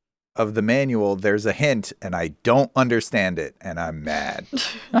manual, there's a hint, and I don't understand it, and I'm mad. We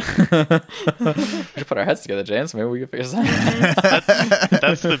should put our heads together, James. Maybe we can figure something out.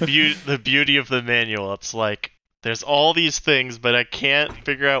 That's the beauty of the manual. It's like, there's all these things, but I can't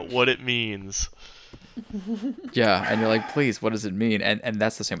figure out what it means. Yeah, and you're like, please, what does it mean? And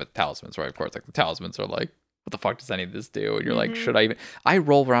that's the same with talismans, right? Of course, like the talismans are like, what the fuck does any of this do? And you're like, should I even? I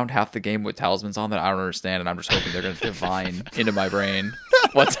roll around half the game with talismans on that I don't understand, and I'm just hoping they're gonna divine into my brain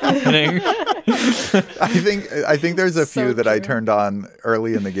what's happening. I think there's a So few that I true. turned on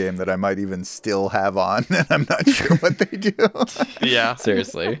early in the game that I might even still have on, and I'm not sure what they do. Yeah.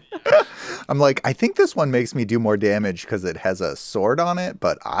 Seriously. I'm like, I think this one makes me do more damage because it has a sword on it,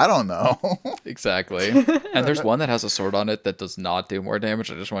 but I don't know. Exactly. And there's one that has a sword on it that does not do more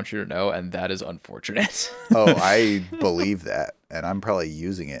damage. I just want you to know, and that is unfortunate. Oh, I believe that, and I'm probably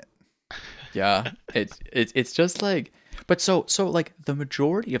using it. Yeah, it's just like, but so like the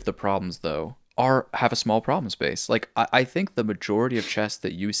majority of the problems though have a small problem space. Like I think the majority of chests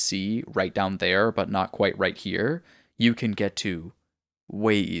that you see right down there, but not quite right here, you can get to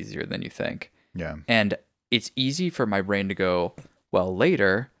way easier than you think. Yeah. And it's easy for my brain to go, well,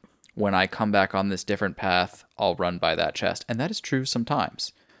 later when I come back on this different path, I'll run by that chest, and that is true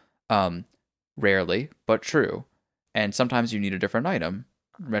sometimes. Rarely, but true. And sometimes you need a different item.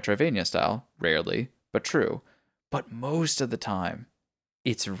 Metroidvania style, rarely, but true. But most of the time,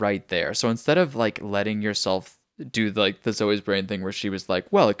 it's right there. So instead of like letting yourself do like the Zoe's brain thing where she was like,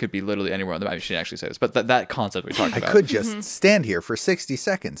 well, it could be literally anywhere on the map. She didn't actually say this, but that concept we talked I about. could just stand here for 60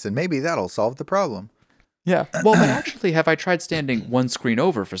 seconds, and maybe that'll solve the problem. Yeah. Well, but actually, have I tried standing one screen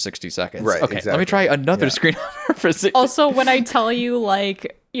over for 60 seconds? Right, Okay, let exactly. me try another Yeah. screen over for 60. Also, when I tell you,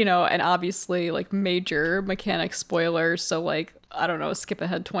 like, you know, and obviously, like, major mechanic spoilers, so, like, I don't know, skip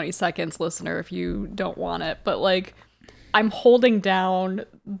ahead 20 seconds, listener, if you don't want it, but, like, I'm holding down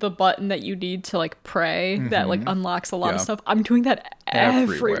the button that you need to, like, pray that, like, unlocks a lot of Yeah. stuff. I'm doing that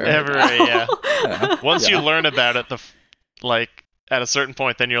everywhere. Everywhere, yeah. Yeah. Once you Yeah. learn about it, like at a certain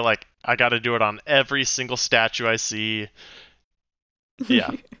point, then you're like, I got to do it on every single statue I see.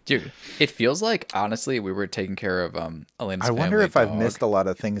 Yeah. Dude, it feels like, honestly, we were taking care of Elena's I wonder family if I've dog. missed a lot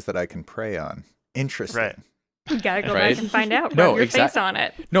of things that I can prey on. Interesting. Right. You gotta go Right? back and find out. No, Rub your exact- face on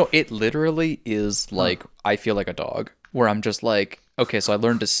it. No, it literally is like, I feel like a dog, where I'm just like, okay, so I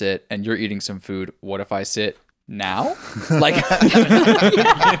learned to sit, and you're eating some food. What if I sit now? Like, you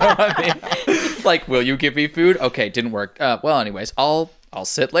know what I mean? Like, will you give me food? Okay, didn't work. Well, anyways, I'll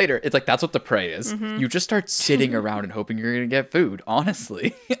sit later. It's like, that's what the prey is. You just start sitting around and hoping you're gonna get food.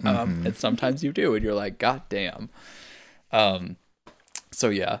 Honestly, and sometimes you do, and you're like, God damn. So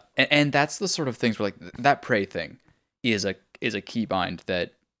yeah, and that's the sort of things where like that prey thing is a keybind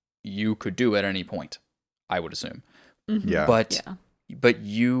that you could do at any point, I would assume. Yeah. But Yeah.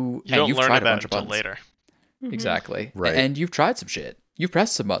 You and don't you've learn tried a about bunch it of until buttons. later. Exactly. Right. And you've tried some shit. You've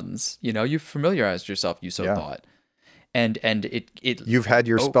pressed some buttons. You know, you've familiarized yourself. You so Yeah. thought. And it You've had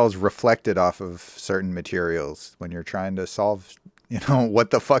your Oh. spells reflected off of certain materials when you're trying to solve,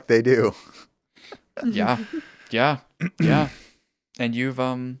 what the fuck they do. yeah, yeah, yeah. And you've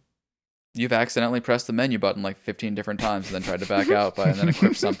accidentally pressed the menu button like 15 different times and then tried to back out and then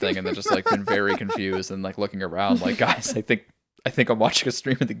equipped something and then just like been very confused and like looking around like, guys, I think I'm watching a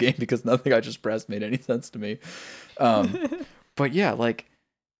stream of the game because nothing I just pressed made any sense to me. But yeah, like,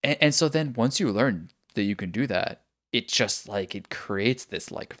 and so then once you learn that you can do that, it just like, it creates this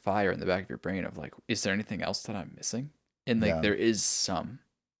like fire in the back of your brain of like, is there anything else that I'm missing? And like, Yeah. there is some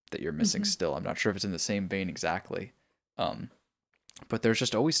that you're missing still. I'm not sure if it's in the same vein exactly. But there's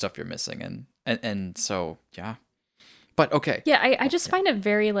just always stuff you're missing. And so, yeah. But okay. Yeah, I just find it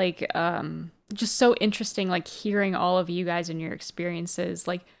very like just so interesting, like hearing all of you guys and your experiences,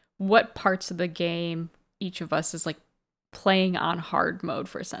 like what parts of the game each of us is like playing on hard mode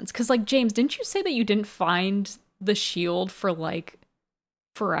for a sense. Because like James, didn't you say that you didn't find the shield for like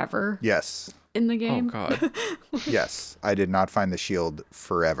forever Yes. in the Oh, game? God. Yes. I did not find the shield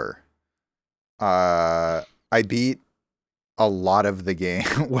forever. I beat a lot of the game.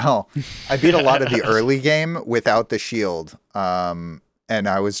 Well, I beat a lot of the early game without the shield. And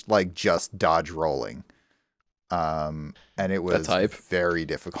I was like just dodge rolling. And it was type. very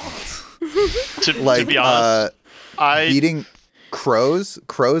difficult. To be honest, I beating crows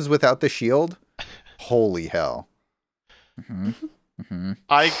without the shield. Holy hell.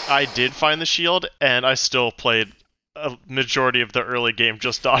 I did find the shield, and I still played a majority of the early game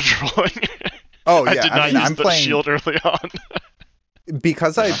just dodge rolling. Oh I yeah, did not use I'm the playing shield early on.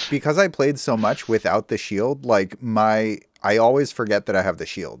 because I played so much without the shield. Like I always forget that I have the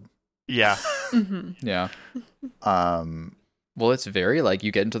shield. Yeah. Yeah. Um, Well, it's very like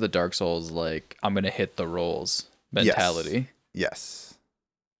you get into the Dark Souls, like, I'm going to hit the rolls mentality. yes,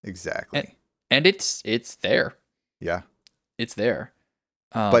 exactly. And it's there. Yeah, It's there.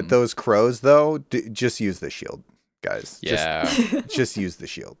 but those crows though, just use the shield guys. Yeah. Just use the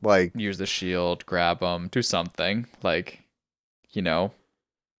shield. Like, use the shield, grab them, do something. Like, you know.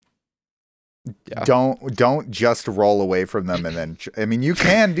 Yeah. Don't just roll away from them and then. I mean, you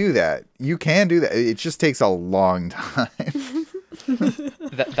can do that. You can do that. It just takes a long time.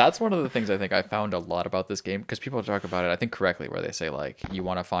 That's one of the things I think I found a lot about this game, because people talk about it, I think correctly, where they say like you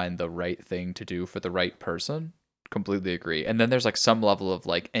want to find the right thing to do for the right person. Completely agree. And then there's like some level of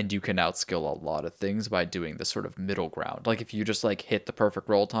like, and you can outskill a lot of things by doing this sort of middle ground. Like if you just like hit the perfect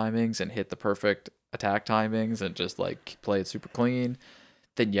roll timings and hit the perfect attack timings and just like play it super clean,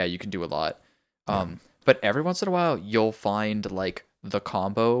 then yeah, you can do a lot. But every once in a while you'll find like the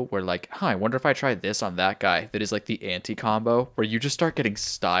combo where like, I wonder if I try this on that guy, that is like the anti-combo where you just start getting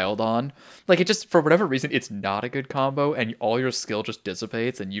styled on. Like it just, for whatever reason, it's not a good combo and all your skill just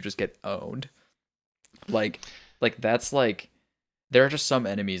dissipates and you just get owned. Like that's like, there are just some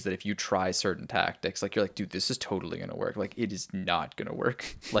enemies that if you try certain tactics, like you're like, dude, this is totally gonna work. Like it is not gonna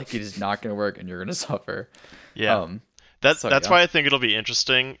work. Like it is not gonna work and you're gonna suffer. Yeah. That's why I think it'll be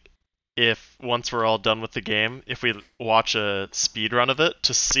interesting if once we're all done with the game, if we watch a speed run of it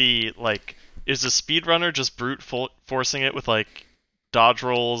to see like, is a speedrunner just brute forcing it with like dodge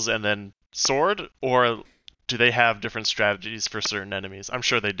rolls and then sword, or do they have different strategies for certain enemies? I'm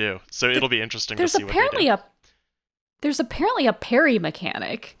sure they do. So it'll be interesting to see what they do. There's apparently a parry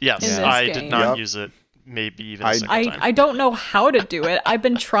mechanic. Yes, in this I game. did not use it. Maybe even a single time. I don't know how to do it. I've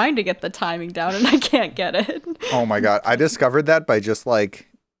been trying to get the timing down and I can't get it. Oh my god, I discovered that by just like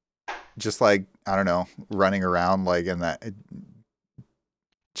I don't know, running around like in that,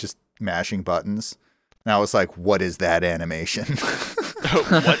 just mashing buttons. And I was like, what is that animation?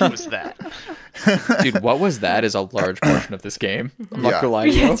 What was that? Dude, what was that is a large portion of this game. I'm not gonna lie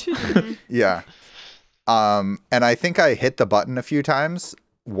to you. Yeah. And I think I hit the button a few times,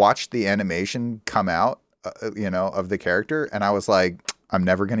 watched the animation come out, of the character, and I was like, I'm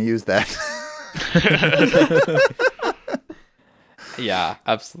never going to use that. Yeah,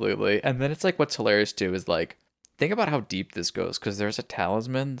 absolutely. And then it's like, what's hilarious too is like, think about how deep this goes, because there's a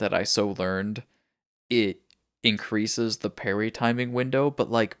talisman that I so learned it increases the parry timing window, but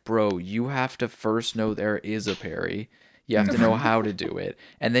like, bro, you have to first know there is a parry. You have to know how to do it.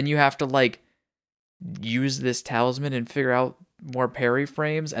 And then you have to like use this talisman and figure out more parry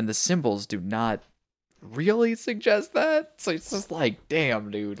frames, and the symbols do not really suggest that. So it's just like,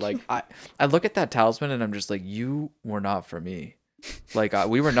 damn, dude. Like I look at that talisman and I'm just like, you were not for me. Like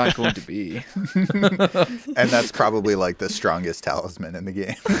we were not going to be. And that's probably like the strongest talisman in the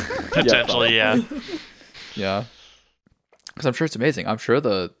game. Potentially, yeah. Yeah. Because I'm sure it's amazing. I'm sure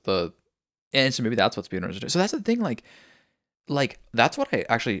the and so maybe that's what speedrunners do. So that's the thing, like that's what I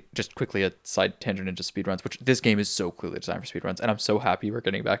actually, just quickly a side tangent into speedruns, which this game is so clearly designed for speedruns, and I'm so happy we're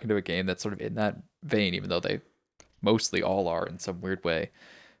getting back into a game that's sort of in that vein, even though they mostly all are in some weird way.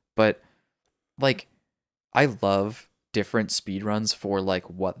 But like, I love different speedruns for like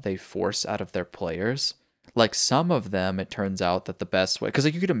what they force out of their players. Like some of them, it turns out that the best way, because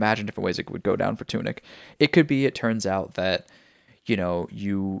like you could imagine different ways it would go down for Tunic. It turns out that,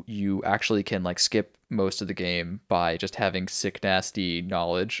 you actually can like skip most of the game by just having sick nasty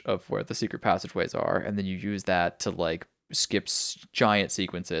knowledge of where the secret passageways are, and then you use that to like skip giant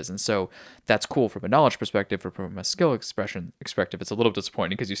sequences. And so that's cool from a knowledge perspective, or from a skill expression perspective. It's a little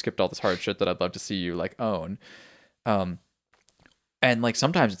disappointing because you skipped all this hard shit that I'd love to see you like own. And like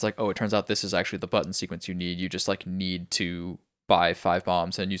sometimes it's like, oh, it turns out this is actually the button sequence you need. You just like need to buy 5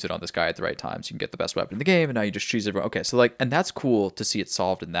 bombs and use it on this guy at the right time so you can get the best weapon in the game, and now you just choose everyone. Okay, so like, and that's cool to see it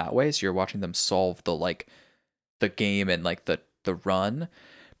solved in that way. So you're watching them solve the game and like the run.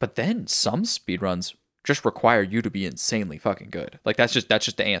 But then some speedruns just require you to be insanely fucking good. Like that's just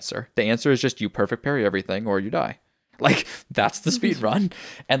the answer. The answer is just you perfect parry everything or you die. Like that's the speed run.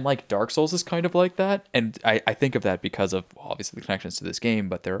 And like Dark Souls is kind of like that. And I think of that because of obviously the connections to this game,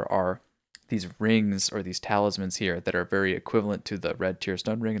 but there are these rings or these talismans here that are very equivalent to the red tear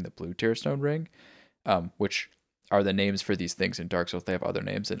stone ring and the blue tear stone ring, which are the names for these things in Dark Souls. They have other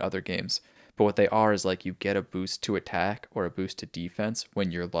names in other games, but what they are is like you get a boost to attack or a boost to defense when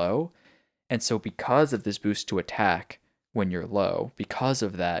you're low. And so because of this boost to attack when you're low, because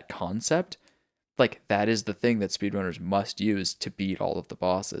of that concept, like that is the thing that speedrunners must use to beat all of the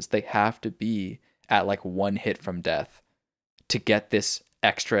bosses. They have to be at like 1 hit from death to get this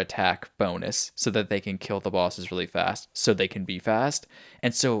extra attack bonus so that they can kill the bosses really fast, so they can be fast.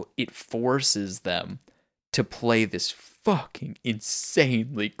 And so it forces them to play this fucking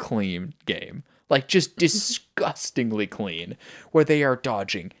insanely clean game, like just disgustingly clean, where they are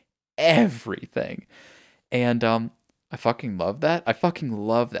dodging everything. And I fucking love that. I fucking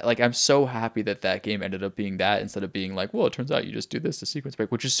love that. Like, I'm so happy that that game ended up being that instead of being like, well, it turns out you just do this to sequence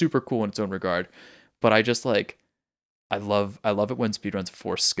break, which is super cool in its own regard. But I just like, I love it when speedruns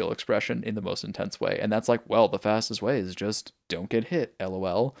force skill expression in the most intense way. And that's like, well, the fastest way is just don't get hit,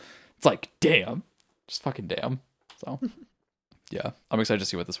 LOL. It's like, damn. Just fucking damn. So, yeah. I'm excited to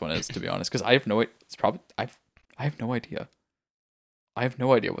see what this one is, to be honest. Because I have no, it's probably, I have no idea. I have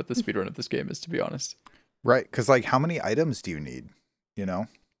no idea what the speedrun of this game is, to be honest. Right, because like, how many items do you need? You know?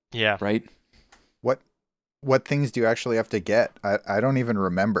 Yeah. Right. What things do you actually have to get? I don't even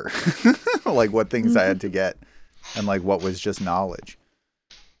remember, like what things I had to get, and like what was just knowledge.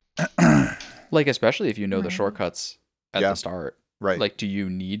 Like, especially if you know the shortcuts at the start. Right. Like, do you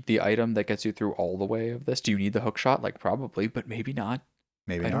need the item that gets you through all the way of this? Do you need the hook shot? Like, probably, but maybe not.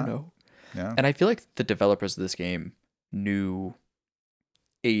 Maybe I not. don't know. Yeah. And I feel like the developers of this game knew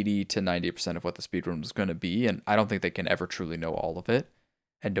 80 to 90% of what the speedrun was going to be, and I don't think they can ever truly know all of it.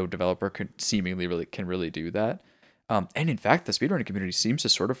 And no developer could seemingly really do that. And in fact, the speedrunning community seems to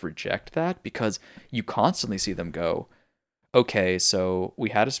sort of reject that because you constantly see them go, okay, so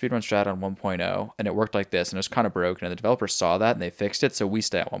we had a speedrun strat on 1.0 and it worked like this and it was kind of broken and the developers saw that and they fixed it, so we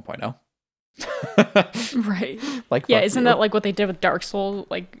stay at 1.0. Right. Like, yeah, fuck isn't you. that like what they did with Dark Souls,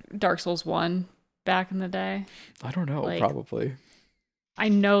 like Dark Souls 1 back in the day? I don't know, like, probably. I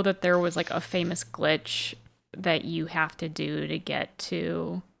know that there was like a famous glitch that you have to do to get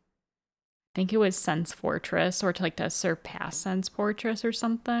to, I think it was Sense Fortress, or to like to surpass Sense Fortress or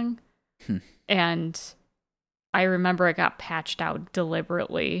something. And I remember it got patched out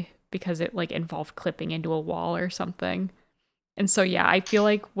deliberately because it like involved clipping into a wall or something. And so yeah, I feel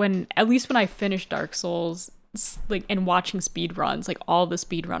like at least when I finished Dark Souls, like, and watching speed runs, like all the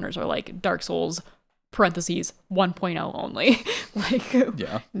speed runners are like Dark Souls parentheses 1.0 only, like,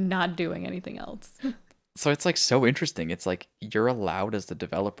 yeah, not doing anything else. So it's like so interesting. It's like you're allowed as the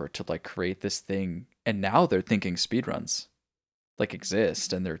developer to like create this thing, and now they're thinking speedruns like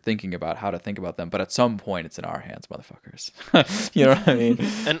exist, and they're thinking about how to think about them. But at some point, it's in our hands, motherfuckers. You know what I mean?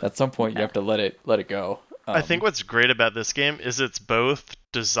 And at some point, you have to let it go. I think what's great about this game is it's both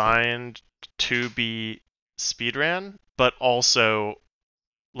designed to be speedrun, but also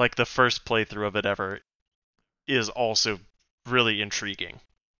like the first playthrough of it ever is also really intriguing.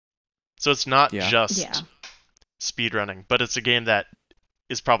 So it's not just speedrunning, but it's a game that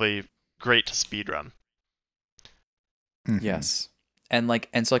is probably great to speedrun. Yes. And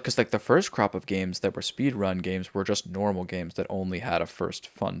so because like the first crop of games that were speedrun games were just normal games that only had a first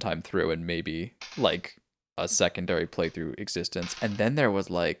fun time through and maybe like a secondary playthrough existence. And then there was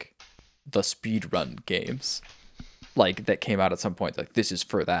like the speedrun games like that came out at some point, like this is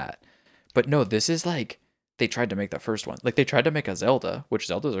for that. But no, this is like they tried to make the first one. Like they tried to make a Zelda, which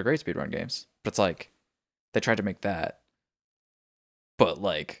Zeldas are great speedrun games. But it's like they tried to make that. But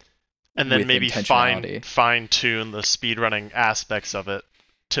like, and then maybe fine tune the speedrunning aspects of it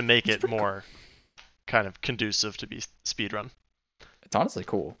to make it more kind of conducive to be speedrun. It's honestly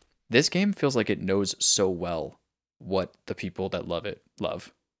cool. This game feels like it knows so well what the people that love it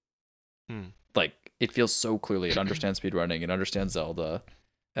love. Like it feels so clearly. It understands speedrunning. It understands Zelda.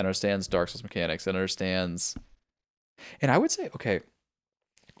 It understands Dark Souls mechanics. It understands. And I would say, okay,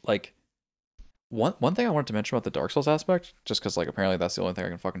 like one thing I wanted to mention about the Dark Souls aspect, just because like apparently that's the only thing I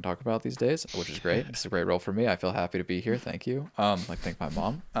can fucking talk about these days, which is great. It's a great role for me. I feel happy to be here. Thank you. Like thank my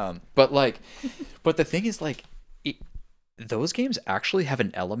mom. But the thing is like, those games actually have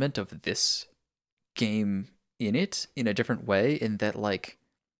an element of this game in it in a different way, in that like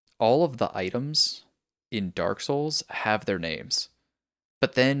all of the items in Dark Souls have their names,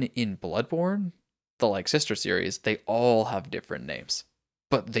 but then in Bloodborne, the like sister series, they all have different names.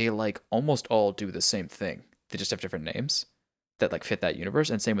 But they like almost all do the same thing. They just have different names that like fit that universe.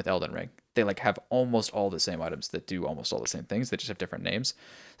 And same with Elden Ring. They like have almost all the same items that do almost all the same things. They just have different names.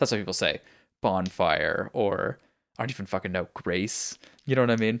 That's why people say bonfire, or I don't even fucking know, grace. You know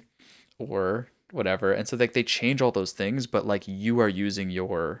what I mean? Or whatever. And so like they change all those things, but like you are using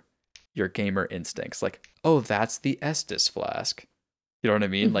your gamer instincts. Like, oh, that's the Estus flask. You know what I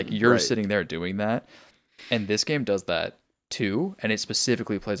mean? Like you're sitting there doing that. And this game does that too, and it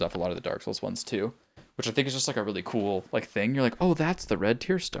specifically plays off a lot of the Dark Souls ones too, which I think is just like a really cool like thing. You're like, oh, that's the red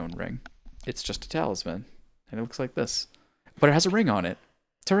tearstone ring. It's just a talisman, and it looks like this, but it has a ring on it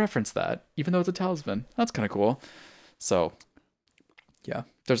to reference that, even though it's a talisman. That's kind of cool. So, yeah,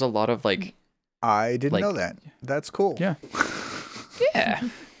 there's a lot of like. I didn't know that. That's cool. Yeah. Yeah.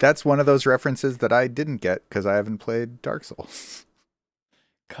 That's one of those references that I didn't get because I haven't played Dark Souls.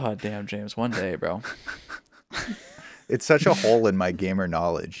 God damn, James, one day, bro. It's such a hole in my gamer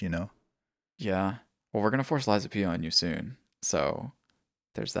knowledge, you know? Yeah. Well, we're gonna force Liza P on you soon, so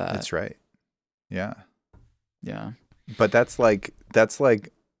there's that. That's right. Yeah. Yeah. But that's like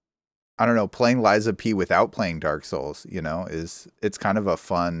I don't know, playing Liza P without playing Dark Souls, it's kind of a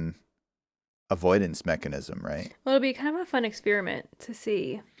fun avoidance mechanism, right? Well, it'll be kind of a fun experiment to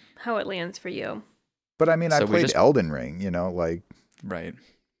see how it lands for you. But I mean, I So played Elden Ring, Right.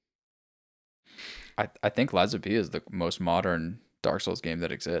 I think Liza P is the most modern Dark Souls game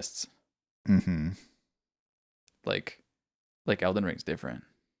that exists. Mm-hmm. Like Elden Ring's different.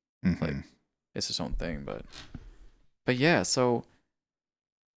 Mm-hmm. Like it's its own thing, but yeah, so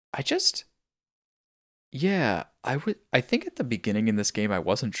I think at the beginning in this game I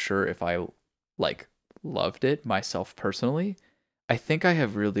wasn't sure if I loved it myself personally. I think I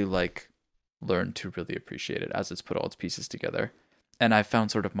have really learned to really appreciate it as it's put all its pieces together. And I found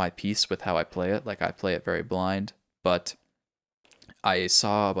sort of my peace with how I play it. Like I play it very blind, but I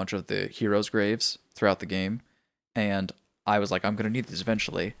saw a bunch of the heroes' graves throughout the game, and I was like, I'm gonna need these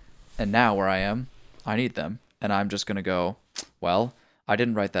eventually. And now where I am, I need them, and I'm just gonna go, well, I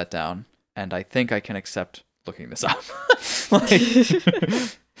didn't write that down, and I think I can accept looking this up.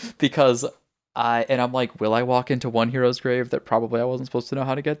 Because I'm like, will I walk into one hero's grave that probably I wasn't supposed to know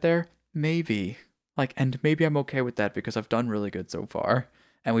how to get there? Maybe. And maybe I'm okay with that because I've done really good so far,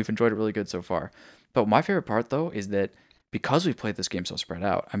 and we've enjoyed it really good so far. But my favorite part, though, is that because we've played this game so spread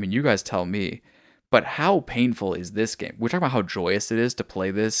out, I mean, you guys tell me, but how painful is this game? We're talking about how joyous it is to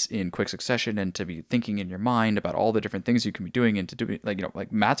play this in quick succession and to be thinking in your mind about all the different things you can be doing and to do,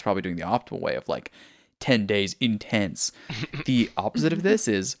 Matt's probably doing the optimal way of 10 days intense. The opposite of this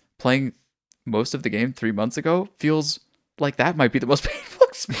is playing most of the game 3 months ago feels like that might be the most painful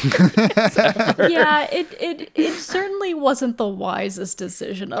experience ever. Yeah, it certainly wasn't the wisest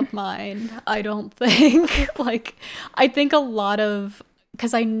decision of mine, I don't think. I think a lot of,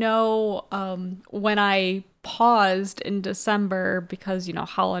 because I know when I paused in December because,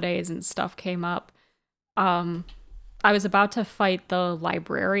 holidays and stuff came up, I was about to fight the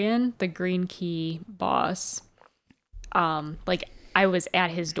librarian, the Green Key boss. I was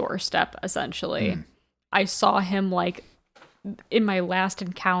at his doorstep, essentially. I saw him, in my last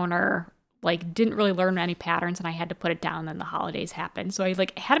encounter, didn't really learn any patterns, and I had to put it down, then the holidays happened. So I,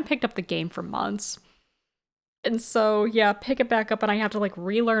 hadn't picked up the game for months. And so, yeah, pick it back up, and I have to,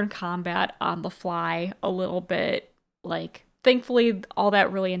 relearn combat on the fly a little bit. Thankfully, all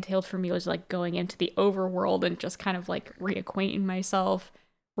that really entailed for me was, going into the overworld and just kind of, reacquainting myself,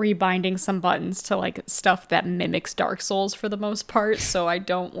 rebinding some buttons to, stuff that mimics Dark Souls for the most part, so I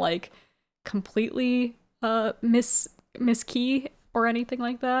don't, completely miskey or anything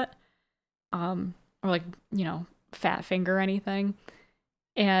like that. Or fat finger or anything.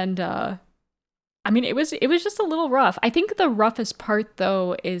 And I mean, it was just a little rough. I think the roughest part,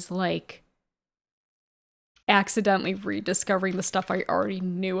 though, is accidentally rediscovering the stuff I already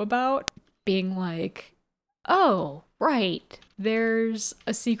knew about, being oh, right, there's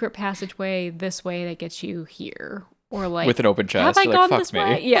a secret passageway this way that gets you here. Or with an open chest, have I gone fuck this me.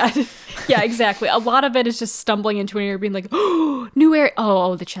 way? Yeah, yeah, exactly. A lot of it is just stumbling into an area, being oh, new area.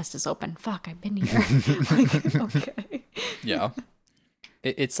 Oh, the chest is open. Fuck, I've been here. Okay. Yeah.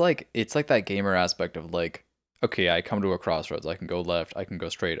 It's like that gamer aspect of okay, I come to a crossroads. I can go left, I can go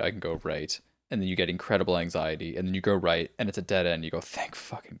straight, I can go right. And then you get incredible anxiety, and then you go right, and it's a dead end. You go, thank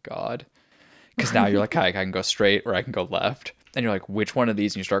fucking God. Because now you're I can go straight or I can go left. And you're which one of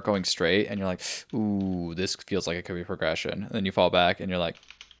these? And you start going straight, and you're ooh, this feels like it could be progression. And then you fall back, and you're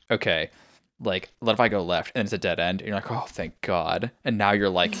okay, what if I go left? And it's a dead end. And you're oh, thank God. And now you're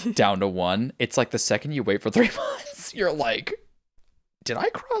down to one. It's the second you wait for 3 months, you're did I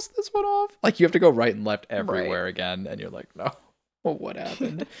cross this one off? You have to go right and left everywhere again, and you're no, well, what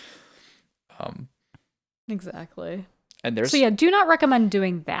happened? Exactly. And there's so yeah, do not recommend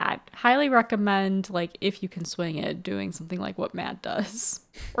doing that. Highly recommend if you can swing it, doing something like what Matt does,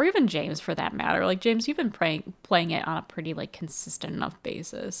 or even James for that matter. James, you've been playing it on a pretty consistent enough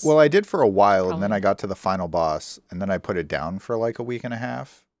basis. Well, I did for a while, and then I got to the final boss, and then I put it down for a week and a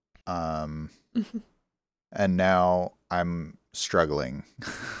half, and now I'm struggling.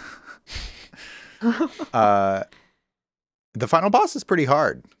 The final boss is pretty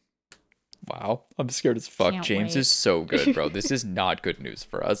hard. Wow, I'm scared as fuck. Can't James wait. is so good, bro. This is not good news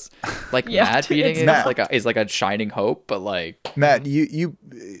for us. Yeah, Matt beating it Matt. is a shining hope, but Matt, you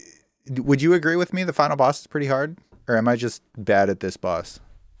would you agree with me? The final boss is pretty hard, or am I just bad at this boss?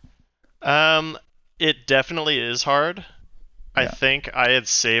 It definitely is hard. Yeah. I think I had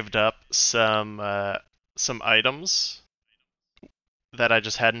saved up some items that I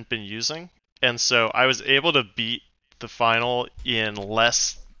just hadn't been using, and so I was able to beat the final in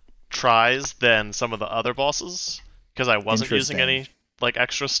less tries than some of the other bosses because I wasn't using any like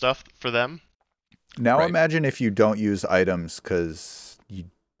extra stuff for them. Now imagine if you don't use items because you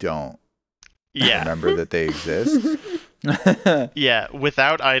don't remember that they exist. Yeah,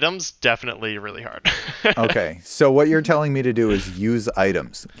 without items, definitely really hard. Okay, so what you're telling me to do is use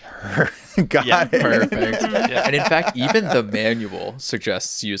items. Got it. Perfect. Yeah. And in fact, even the manual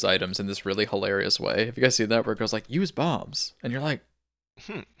suggests use items in this really hilarious way. Have you guys seen that where it goes like, use bombs? And you're like,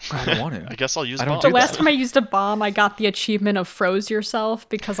 I don't want to. I guess I'll use I don't bombs. The last time I used a bomb, I got the achievement of froze yourself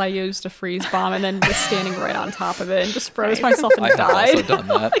because I used a freeze bomb and then was standing right on top of it and just froze myself and I have died. also done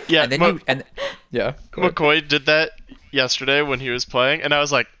that. Yeah, and then McCoy did that yesterday when he was playing, and I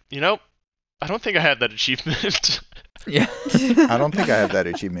was like, I don't think I had that achievement. Yeah. I don't think I have that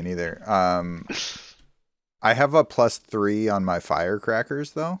achievement either. I have a +3 on my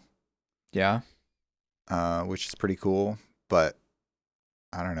firecrackers though. Yeah. Which is pretty cool, but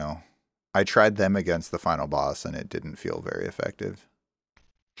I don't know. I tried them against the final boss and it didn't feel very effective.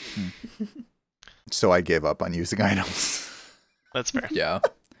 So I gave up on using items. That's fair. Yeah.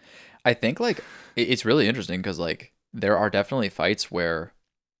 I think like it's really interesting because like there are definitely fights where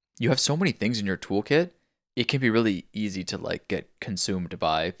you have so many things in your toolkit, it can be really easy to like get consumed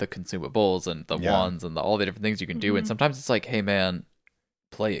by the consumables and the wands and all the different things you can do. And sometimes it's like, hey man,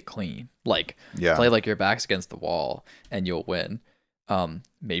 play it clean. Like play like your back's against the wall and you'll win.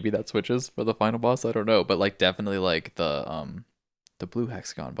 Maybe that switches for the final boss, I don't know. But like definitely like the blue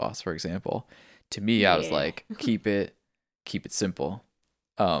hexagon boss, for example. To me, I was like, keep it simple.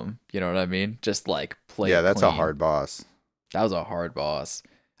 You know what I mean? Just like play it that's clean. a hard boss. That was a hard boss.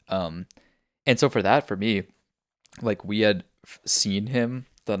 And so for me, like we had seen him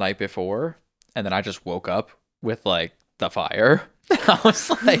the night before, and then I just woke up with like the fire. I was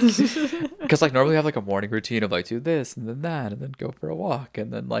like, because like normally I have like a morning routine of like do this and then that and then go for a walk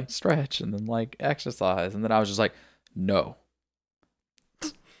and then like stretch and then like exercise, and then I was just like, no,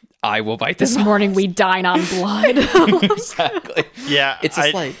 I will bite this morning we dine on blood. Exactly. Yeah, it's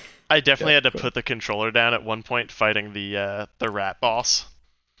just I definitely had to put the controller down at one point fighting the rat boss.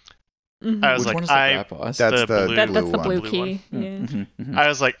 I was Which like, one is the rat boss? That's the blue that's the one. blue key. Mm-hmm. I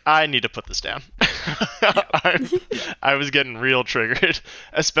was like, I need to put this down. I was getting real triggered,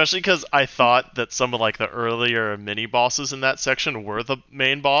 especially because I thought that some of like the earlier mini bosses in that section were the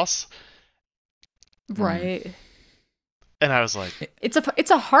main boss. Right. And I was like,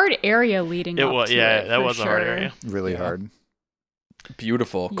 it's a hard area leading it up was to yeah, it, that for was a hard area. Really hard.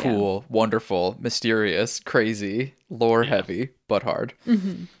 Beautiful, Yeah. cool, wonderful, mysterious, crazy, lore heavy, but hard.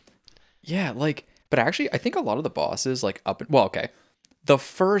 Yeah, like, but actually, I think a lot of the bosses, like, the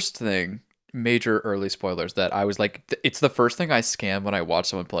first thing, major early spoilers, that I was like, it's the first thing I scan when I watch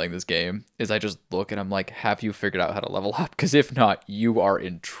someone playing this game, is I just look and I'm like, have you figured out how to level up? Because if not, you are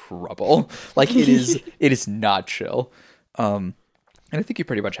in trouble. Like, it is not chill. And I think you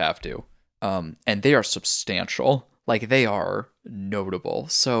pretty much have to. And they are substantial. Like, they are notable.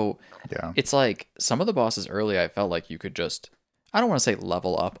 So, it's like, some of the bosses early, I felt like you could just, I don't want to say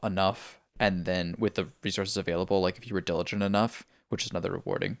level up enough, and then with the resources available, like if you were diligent enough, which is another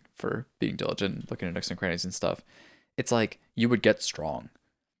rewarding for being diligent, looking at nooks and crannies and stuff, it's like you would get strong.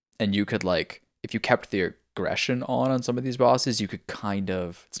 And you could like, if you kept the aggression on some of these bosses, you could kind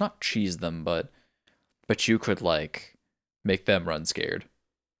of, it's not cheese them, but you could like make them run scared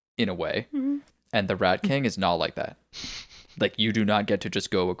in a way. And the Rat King is not like that. Like, you do not get to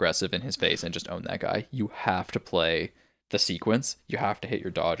just go aggressive in his face and just own that guy. You have to play the sequence. You have to hit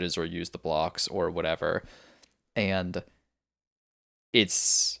your dodges or use the blocks or whatever. And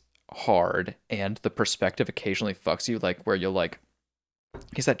it's hard. And the perspective occasionally fucks you, like, where you'll, like,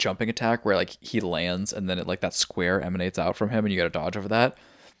 he's that jumping attack where, like, he lands and then it, like, that square emanates out from him and you gotta dodge over that.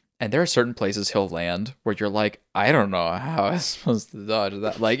 And there are certain places he'll land where you're like, I don't know how I'm supposed to dodge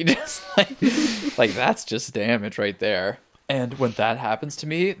that. Like, just like that's just damage right there. And when that happens to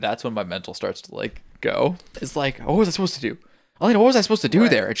me, that's when my mental starts to like go. It's like, what was I supposed to do? Elena, what was I supposed to do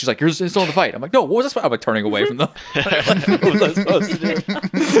there? And she's like, you're still in the fight. I'm like, no, what was I supposed to do? I'm like turning away from them. What was I supposed to do?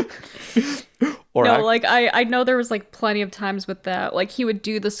 I know there was like plenty of times with that. Like he would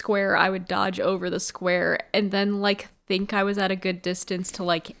do the square, I would dodge over the square, and then like think I was at a good distance to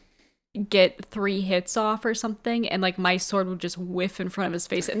like get 3 hits off or something, and like my sword would just whiff in front of his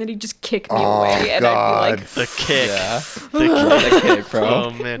face, and then he'd just kick me away, and I'd be like, the kick, the kick, bro. Oh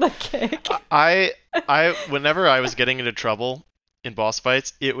man, the kick. I whenever I was getting into trouble in boss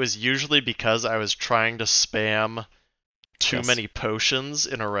fights, it was usually because I was trying to spam too many potions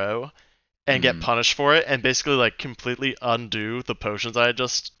in a row and get punished for it, and basically like completely undo the potions I had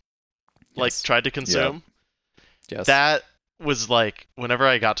just like tried to consume. Yes. That was like, whenever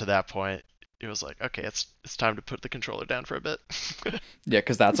I got to that point, it was like, okay, it's time to put the controller down for a bit. Yeah,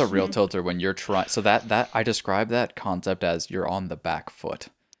 because that's a real tilter when you're trying. So that I describe that concept as you're on the back foot.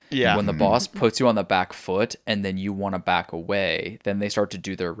 Yeah. When the boss puts you on the back foot and then you want to back away, then they start to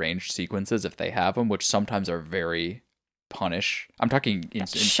do their ranged sequences if they have them, which sometimes are very punish. I'm talking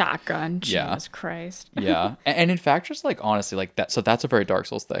shotgun. Yeah. Jesus Christ. Yeah, and in fact, just like honestly, like that. So that's a very Dark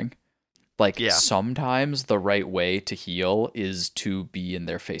Souls thing. Like sometimes the right way to heal is to be in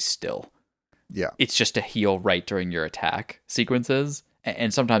their face still. Yeah. It's just to heal right during your attack sequences.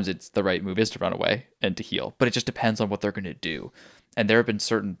 And sometimes it's the right move is to run away and to heal. But it just depends on what they're going to do. And there have been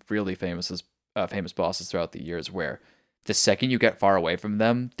certain really famous bosses throughout the years where the second you get far away from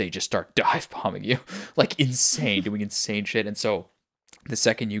them, they just start dive bombing you. Like insane, doing insane shit. And so the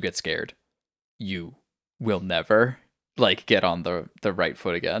second you get scared, you will never like get on the right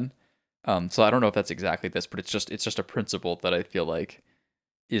foot again. So I don't know if that's exactly this, but it's just a principle that I feel like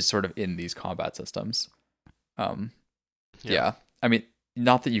is sort of in these combat systems. Yeah. I mean,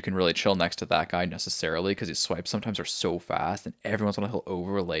 not that you can really chill next to that guy necessarily, because his swipes sometimes are so fast, and every once in a while he'll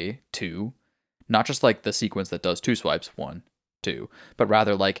overlay 2. Not just like the sequence that does 2 swipes, 1, 2, but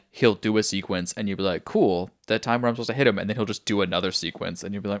rather like he'll do a sequence and you'll be like, cool, that time where I'm supposed to hit him, and then he'll just do another sequence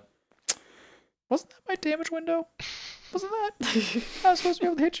and you'll be like, wasn't that my damage window? Wasn't that? I was supposed to be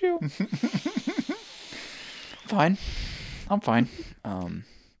able to hit you. Fine. I'm fine.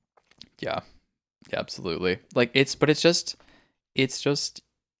 Yeah, absolutely. Like it's just,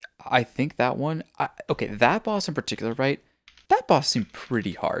 I think that one, okay, that boss in particular, right? That boss seemed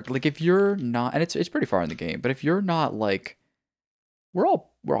pretty hard. Like if you're not, and it's pretty far in the game, but if you're not like, we're all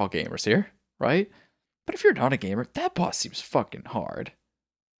gamers here, right? But if you're not a gamer, that boss seems fucking hard.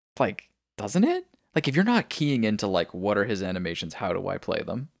 Like, doesn't it? Like if you're not keying into like what are his animations, how do I play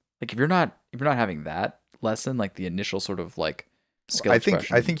them? Like if you're not having that lesson, like the initial sort of like skill I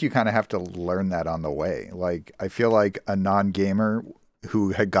think you kind of have to learn that on the way. Like I feel like a non-gamer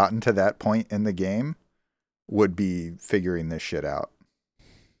who had gotten to that point in the game would be figuring this shit out.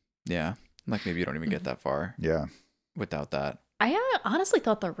 Yeah. Like maybe you don't even get that far. Yeah. Without that. I honestly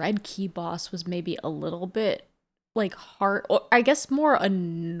thought the red key boss was maybe a little bit like hard, or I guess more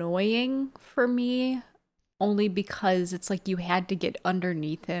annoying for me, only because it's like you had to get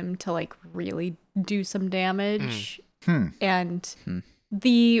underneath him to like really do some damage. And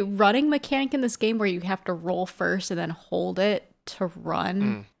the running mechanic in this game where you have to roll first and then hold it to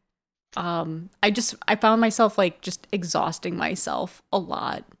run. I found myself like just exhausting myself a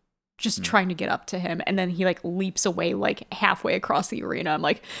lot just trying to get up to him, and then he like leaps away like halfway across the arena. I'm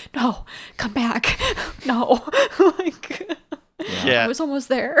like, no, come back. No. Like yeah, I was almost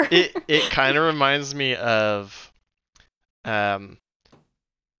there. It kind of reminds me of so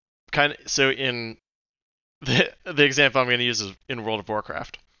in the example I'm going to use is in World of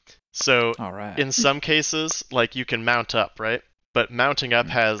Warcraft. So in some cases, like you can mount up, right? But mounting up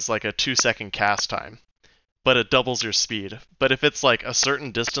has like a 2-second cast time, but it doubles your speed. But if it's like a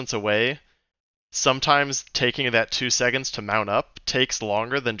certain distance away, sometimes taking that 2 seconds to mount up takes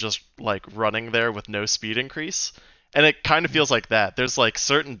longer than just like running there with no speed increase. And it kind of feels like that. There's like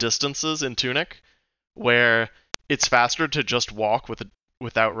certain distances in Tunic where it's faster to just walk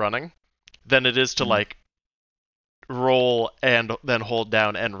without running than it is to like roll and then hold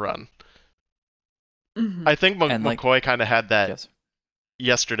down and run. I think McCoy kind of had that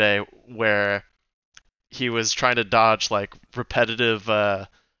yesterday where he was trying to dodge like repetitive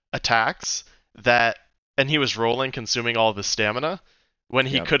attacks and he was rolling, consuming all of his stamina when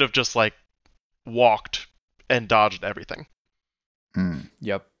he could have just like walked and dodged everything.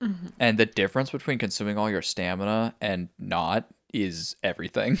 Yep. And the difference between consuming all your stamina and not is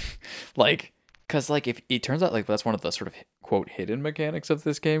everything. Like, because like if it turns out like that's one of the sort of quote hidden mechanics of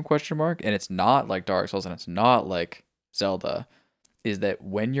this game, ? And it's not like Dark Souls and it's not like Zelda, is that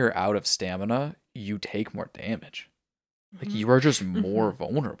when you're out of stamina, you take more damage. Like you are just more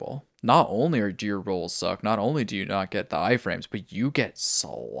vulnerable. Not only do your rolls suck, not only do you not get the iframes, but you get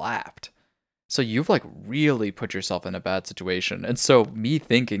slapped. So you've like really put yourself in a bad situation. And so me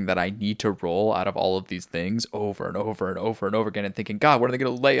thinking that I need to roll out of all of these things over and over and over and over again and thinking, God, what are they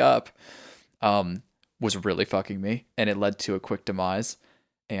going to lay up? Was really fucking me. And it led to a quick demise.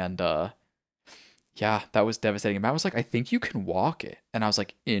 And yeah, that was devastating. And Matt was like, I think you can walk it. And I was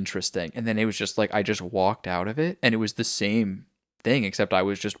like, interesting. And then it was just like, I just walked out of it. And it was the same thing, except I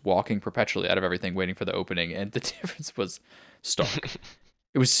was just walking perpetually out of everything, waiting for the opening. And the difference was stark.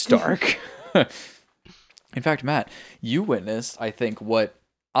 It was stark. In fact, Matt, you witnessed, I think, what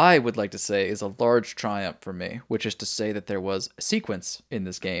I would like to say is a large triumph for me, which is to say that there was a sequence in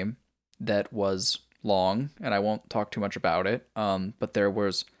this game that was long, and I won't talk too much about it. But there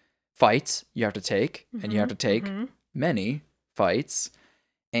was fights you have to take, and you have to take many fights.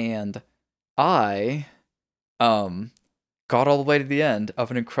 And I got all the way to the end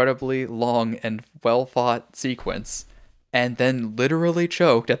of an incredibly long and well fought sequence, and then literally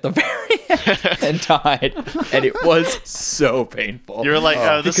choked at the very end and died. And it was so painful. You're like,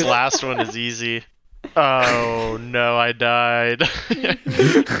 oh, this last one is easy. Oh no, I died.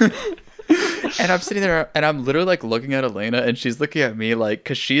 And I'm sitting there and I'm literally like looking at Elena, and she's looking at me like,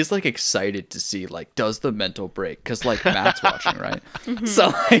 cause she's like excited to see like, does the mental break? Cause like Matt's watching, right?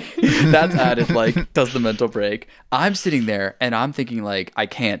 So like that's added, like, does the mental break? I'm sitting there and I'm thinking like, I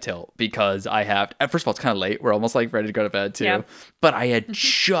can't tilt because I have, first of all, it's kind of late. We're almost like ready to go to bed too. Yeah. But I had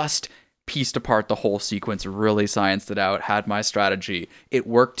just pieced apart the whole sequence, really scienced it out, had my strategy. It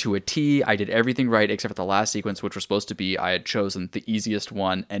worked to a T. I did everything right except for the last sequence, which was supposed to be, I had chosen the easiest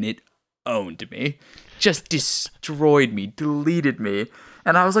one, and it owned me, just destroyed me, deleted me.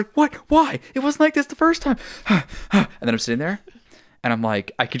 And I was like, what? Why? It wasn't like this the first time. And then I'm sitting there and I'm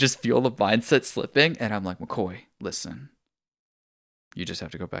like, I could just feel the mindset slipping. And I'm like, McCoy, listen, you just have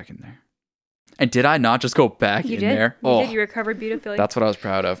to go back in there. And did I not just go back in there? You did. You recovered beautifully. That's what I was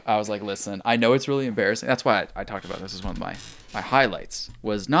proud of. I was like, listen, I know it's really embarrassing. That's why I talked about this as one of my highlights.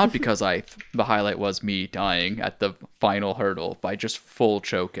 Was not because the highlight was me dying at the final hurdle by just full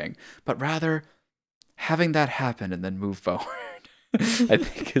choking, but rather having that happen and then move forward. I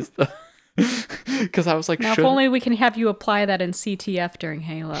think is the... Because I was like, now if only we can have you apply that in CTF during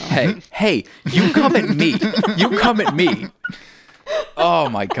Halo. Hey, you come at me. You come at me. Oh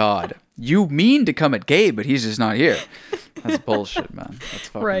my God. You mean to come at Gabe, but he's just not here. That's bullshit, man. That's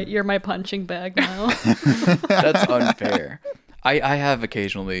fucking... Right, you're my punching bag now. That's unfair. I have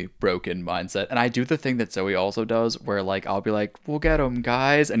occasionally broken mindset, and I do the thing that Zoe also does, where like I'll be like, "We'll get him,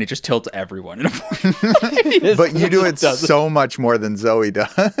 guys," and it just tilts everyone. But you do it so much more than Zoe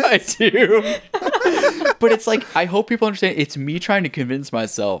does. I do. But it's like, I hope people understand it's me trying to convince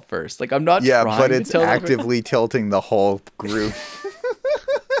myself first. Like, I'm not trying but it's to tell actively tilting the whole group.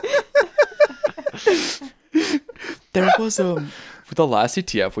 There was for the last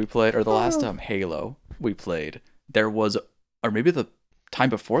CTF we played, or the last Halo we played, there was, or maybe the time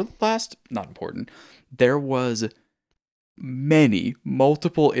before the last, not important, there was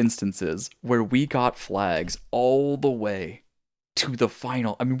multiple instances where we got flags all the way to the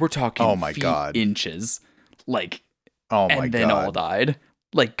final. I mean, we're talking inches. Like, and then all died.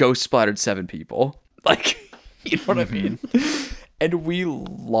 Like, ghost splattered 7 people. Like, you know what I mean? And we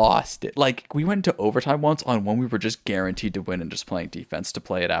lost it. Like, we went into overtime once on when we were just guaranteed to win and just playing defense to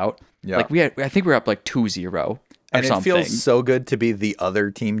play it out. Yeah. Like, I think we were up like 2-0 and something. It feels so good to be the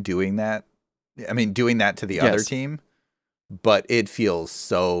other team doing that. I mean, doing that to the other team. But it feels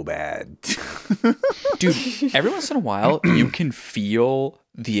so bad. Dude, every once in a while, you can feel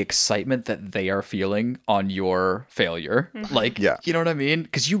the excitement that they are feeling on your failure. Like, you know what I mean?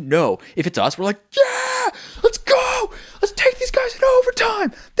 Because if it's us, we're like, yeah, let's go. Let's take these guys in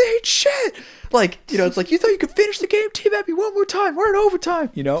overtime. They ain't shit. Like, it's like, you thought you could finish the game, Team Epi, one more time. We're in overtime.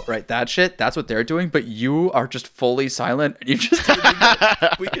 Right? That shit, that's what they're doing. But you are just fully silent. And you just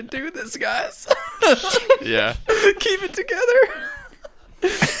like, we can do this, guys. Yeah. Keep it together.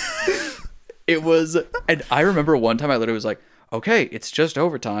 It was, and I remember one time I literally was like, okay, it's just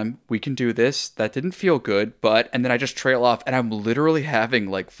overtime. We can do this. That didn't feel good, and then I just trail off, and I'm literally having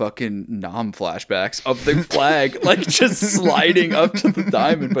like fucking Nom flashbacks of the flag, like just sliding up to the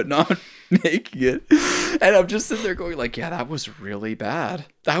diamond, but not making it. And I'm just sitting there going like, yeah, that was really bad.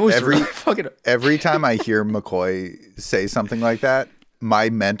 That was really fucking... Every time I hear McCoy say something like that, my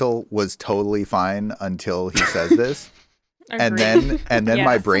mental was totally fine until he says this. Agreed. And then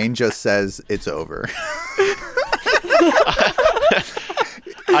my brain just says it's over.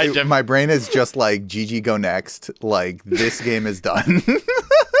 My brain is just like, GG, go next. Like, this game is done.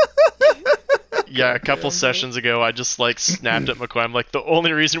 Yeah, a couple sessions ago, I just like snapped at McCoy. I'm like, the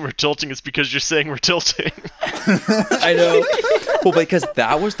only reason we're tilting is because you're saying we're tilting. I know. Well, because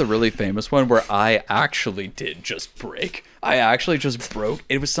that was the really famous one where I actually did just break. I actually just broke.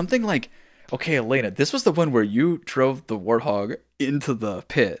 It was something like, okay, Elena, this was the one where you drove the Warthog into the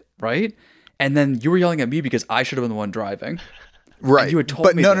pit, right? And then you were yelling at me because I should have been the one driving. Right. And you had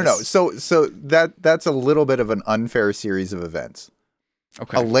told me no. So that's a little bit of an unfair series of events.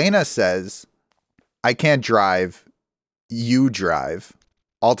 Okay. Elena says, I can't drive. You drive.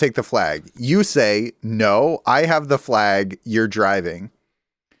 I'll take the flag. You say, no, I have the flag. You're driving.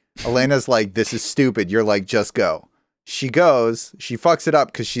 Elena's like, this is stupid. You're like, just go. She goes. She fucks it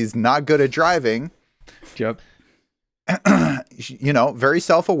up because she's not good at driving. Yep. Very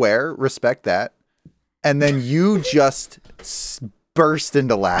self-aware. Respect that. and then you just burst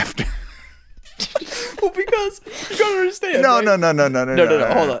into laughter. Well, because you don't understand. No, right?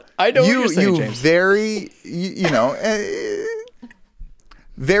 no. Hold on. I know what you're saying, James.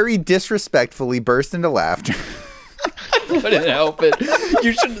 Very disrespectfully burst into laughter. I couldn't help it.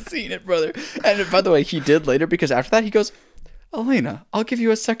 You shouldn't have seen it, brother. And by the way, he did later, because after that he goes, Elena, I'll give you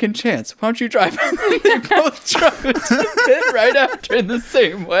a second chance. Why don't you drive? They both drove into the pit right after in the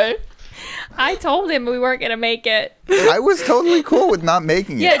same way. I told him we weren't going to make it. I was totally cool with not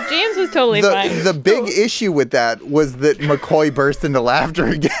making it. Yeah, James was totally fine. The big issue with that was that McCoy burst into laughter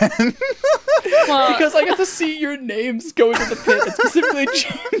again. Well, Because I got to see your names go into the pit, and specifically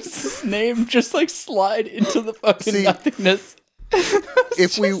James's name just like slide into the fucking nothingness.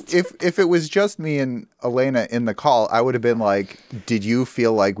 If it was just me and Elena in the call, I would have been like, did you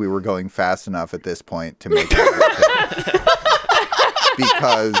feel like we were going fast enough at this point to make it?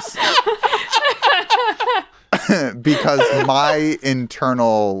 Because my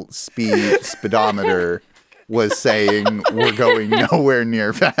internal speedometer was saying we're going nowhere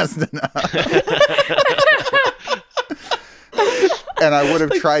near fast enough. And I would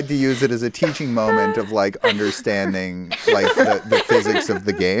have tried to use it as a teaching moment of like understanding like the physics of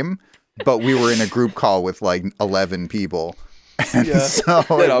the game. But we were in a group call with like 11 people. And so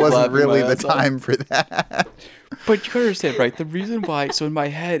it wasn't really the time for that. But you gotta understand, right? The reason why, so in my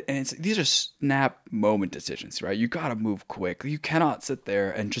head, and these are snap moment decisions, right? You gotta move quick. You cannot sit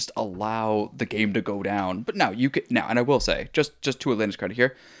there and just allow the game to go down. But now, and I will say, just to Elena's credit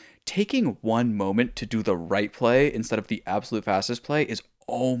here, taking one moment to do the right play instead of the absolute fastest play is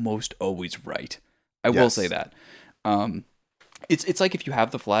almost always right. I will say that. It's like if you have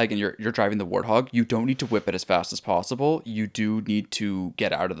the flag and you're driving the Warthog, you don't need to whip it as fast as possible. You do need to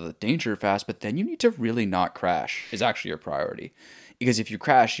get out of the danger fast, but then you need to really not crash is actually your priority. Because if you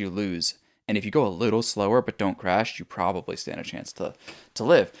crash, you lose. And if you go a little slower but don't crash, you probably stand a chance to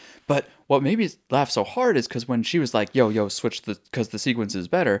live. But what made me laugh so hard is because when she was like, yo, switch because the sequence is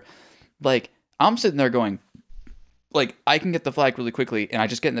better, like, I'm sitting there going, like, I can get the flag really quickly, and I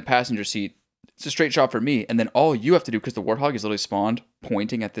just get in the passenger seat. It's a straight shot for me, and then all you have to do, because the Warthog is literally spawned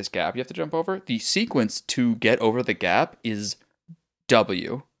pointing at this gap you have to jump over, the sequence to get over the gap is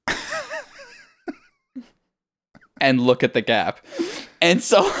W. And look at the gap. And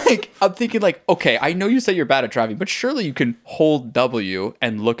so, like, I'm thinking, like, okay, I know you say you're bad at driving, but surely you can hold W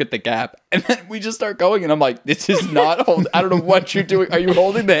and look at the gap. And then we just start going, and I'm like, this is not hold. I don't know what you're doing. Are you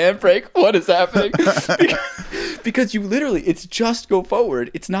holding the handbrake? What is happening? Because you literally, it's just go forward.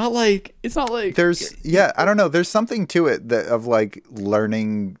 It's not like there's, I don't know. There's something to it of like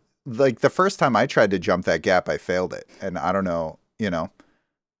learning. Like the first time I tried to jump that gap, I failed it, and I don't know,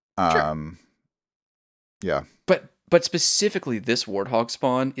 Sure. Yeah. But specifically, this Warthog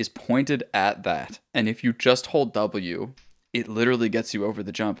spawn is pointed at that. And if you just hold W, it literally gets you over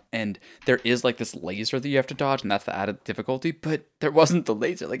the jump. And there is like this laser that you have to dodge, and that's the added difficulty. But there wasn't the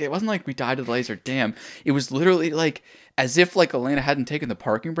laser. Like, it wasn't like we died to the laser. Damn. It was literally like as if like Elena hadn't taken the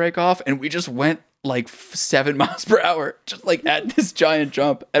parking brake off, and we just went like 7 miles per hour, just like at this giant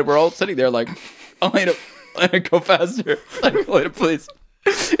jump. And we're all sitting there like, Elena, go faster. Like, Elena, please.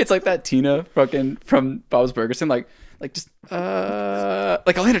 It's like that Tina fucking from Bob's Burgerson, like just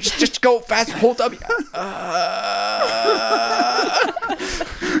like Elena, just go fast, hold up.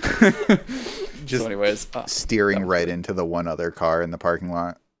 Just so anyways, steering right into the one other car in the parking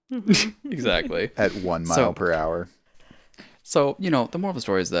lot. Exactly. At 1 mile per hour. So, the moral of the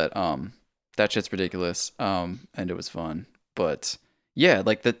story is that that shit's ridiculous. And it was fun. But yeah,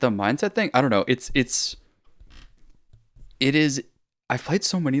 like the mindset thing, I don't know. It is. I've played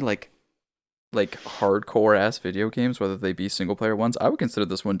so many like hardcore ass video games, whether they be single player ones. I would consider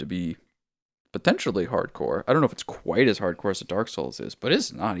this one to be potentially hardcore. I don't know if it's quite as hardcore as the Dark Souls is, but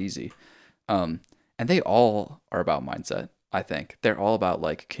it's not easy. And they all are about mindset. I think they're all about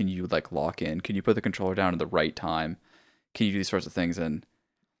like, can you like lock in? Can you put the controller down at the right time? Can you do these sorts of things? And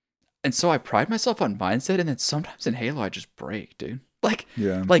so I pride myself on mindset, and then sometimes in Halo I just break, dude.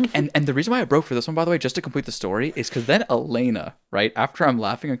 And the reason why I broke for this one, by the way, just to complete the story, is because then Elena, right, after I'm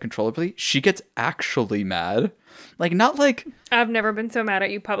laughing uncontrollably, she gets actually mad. Like, not like... I've never been so mad at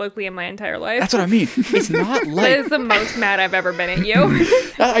you publicly in my entire life. That's what I mean. It's not like... That is the most mad I've ever been at you.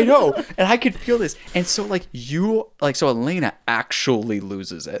 I know. And I could feel this. And so, so Elena actually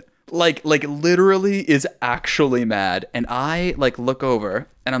loses it. Like literally is actually mad. And I, look over,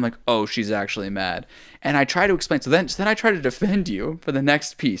 and I'm like, oh, she's actually mad. And I try to explain. So then I try to defend you for the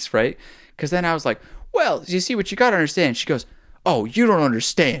next piece, right? Because then I was like, well, you see, what you got to understand. She goes, oh, you don't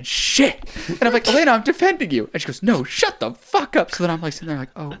understand shit. And I'm like, Elena, I'm defending you. And she goes, no, shut the fuck up. So then I'm like sitting there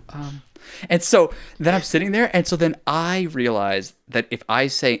like, oh, And so then I'm sitting there, and so then I realize that if I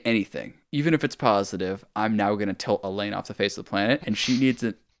say anything, even if it's positive, I'm now going to tilt Elaine off the face of the planet, and she needs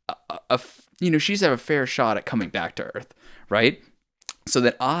she's have a fair shot at coming back to Earth, right? So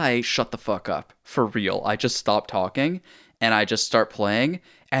that I shut the fuck up for real. I just stop talking, and I just start playing,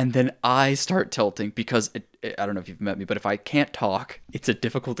 and then I start tilting because I don't know if you've met me, but if I can't talk, it's a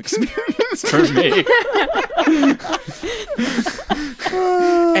difficult experience for me.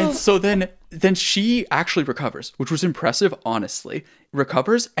 And so then she actually recovers, which was impressive, honestly.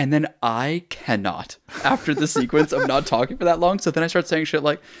 Recovers, and then I cannot after the sequence of not talking for that long. So then I start saying shit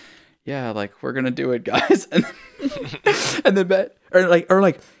like, yeah, like, we're gonna do it, guys. And then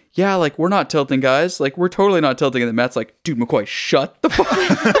yeah, like, we're not tilting, guys. Like, we're totally not tilting. And then Matt's like, dude, McCoy, shut the fuck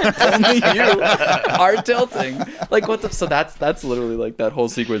up. Only you are tilting. Like, what the? So that's literally like that whole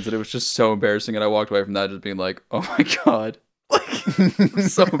sequence, and it was just so embarrassing. And I walked away from that just being like, oh my God. Like, I'm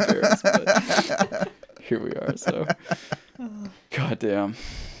so embarrassed. But here we are, so. God damn.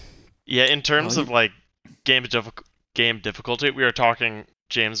 Yeah, in terms of, like, game difficulty, we were talking,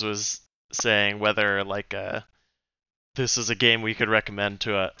 James was saying whether, like, this is a game we could recommend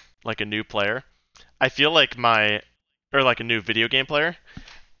to a new player. I feel like like a new video game player.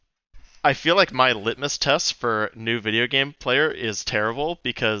 I feel like my litmus test for new video game player is terrible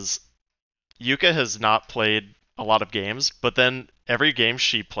because Yuka has not played a lot of games, but then every game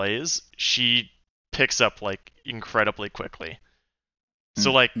she plays, she picks up like incredibly quickly.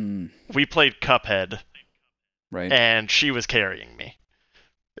 So like we played Cuphead, right? And she was carrying me.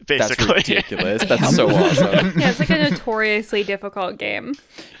 Basically. That's ridiculous. That's so awesome. Yeah, it's like a notoriously difficult game.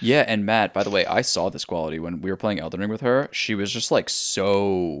 Yeah, and Matt, by the way, I saw this quality when we were playing Elden Ring with her. She was just like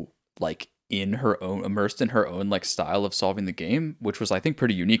so like immersed in her own like style of solving the game, which was I think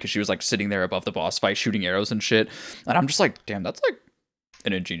pretty unique because she was like sitting there above the boss fight shooting arrows and shit. And I'm just like, damn, that's like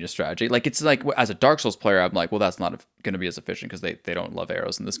an ingenious strategy. Like it's like as a Dark Souls player, I'm like, well, that's not going to be as efficient because they don't love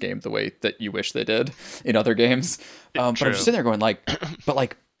arrows in this game the way that you wish they did in other games. But I'm just sitting there going like,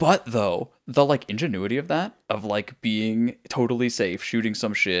 but though the like ingenuity of that, of like being totally safe, shooting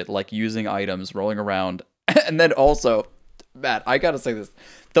some shit, like using items, rolling around, and then also, Matt, I gotta say this,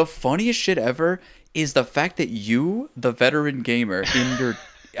 the funniest shit ever is the fact that you, the veteran gamer, in your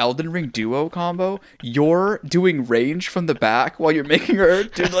Elden Ring duo combo, you're doing range from the back while you're making her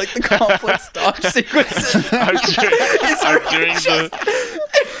do like the complex dodge sequences. I'm doing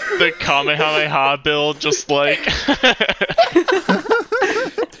the Kamehameha build, just like.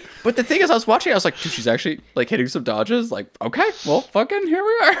 But the thing is, I was watching, I was like, dude, she's actually like hitting some dodges. Like, okay, well, fucking here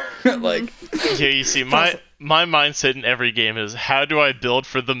we are. Like, yeah, you see, my mindset in every game is how do I build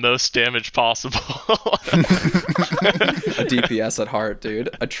for the most damage possible? A DPS at heart, dude.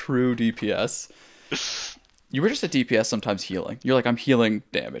 A true DPS. You were just a DPS sometimes healing. You're like, I'm healing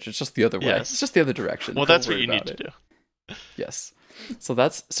damage. It's just the other way. Yes. It's just the other direction. Well, that's what you need to do. Yes. So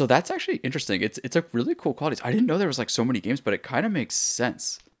that's actually interesting. It's a really cool quality. I didn't know there was like so many games, but it kind of makes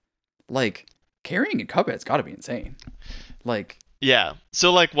sense. Like carrying in Cuphead's got to be insane. Like, yeah.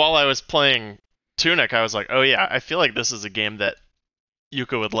 So like while I was playing Tunic, I was like, oh yeah, I feel like this is a game that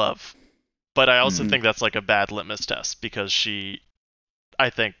Yuka would love. But I also think that's like a bad litmus test because she, I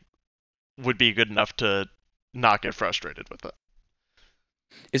think, would be good enough to not get frustrated with it.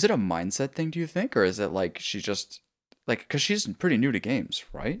 Is it a mindset thing, do you think? Or is it like she just, like, because she's pretty new to games,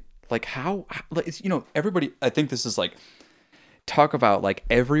 right? Like how, like, you know, everybody, I think this is like, talk about like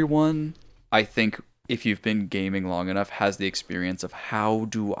everyone, I think if you've been gaming long enough, has the experience of how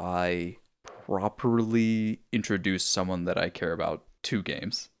do I properly introduce someone that I care about to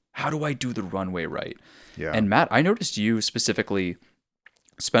games? How do I do the runway right? Yeah. And Matt, I noticed you specifically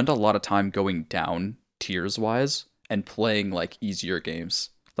spend a lot of time going down tiers wise and playing like easier games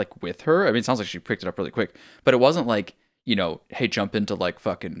like with her. I mean, it sounds like she picked it up really quick, but it wasn't like, you know, hey, jump into like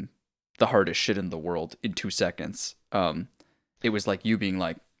fucking the hardest shit in the world in 2 seconds. It was like you being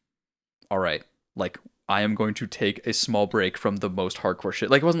like, all right, like I am going to take a small break from the most hardcore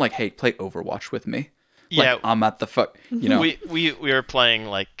shit. Like it wasn't like, hey, play Overwatch with me. Yeah, like, I'm at the fuck. You know, we were playing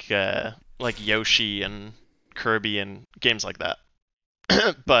like Yoshi and Kirby and games like that.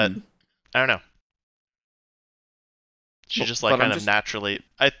 But I don't know. She just like kind of naturally.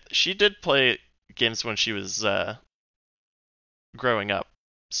 She did play games when she was growing up,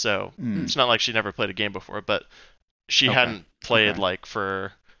 so it's not like she never played a game before. But she hadn't played like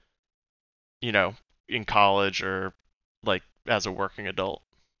for, you know, in college or like as a working adult.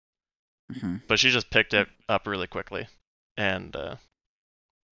 But she just picked it up really quickly, and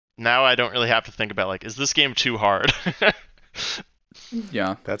now I don't really have to think about like, is this game too hard?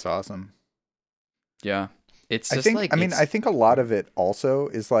 Yeah, that's awesome. Yeah, It's just I think a lot of it also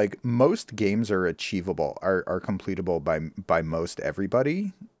is like most games are achievable, are completable by most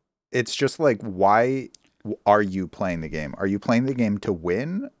everybody. It's just like, why are you playing the game? Are you playing the game to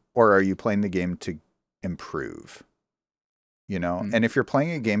win, or are you playing the game to improve? You know? And if you're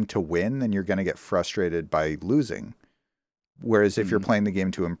playing a game to win, then you're going to get frustrated by losing. Whereas if you're playing the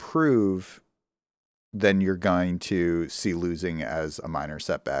game to improve, then you're going to see losing as a minor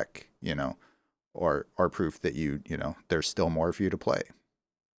setback, you know, or proof that you know, there's still more for you to play.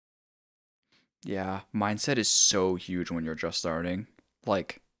 Yeah, mindset is so huge when you're just starting.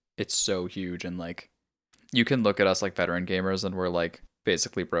 Like, it's so huge, and like, you can look at us like veteran gamers, and we're like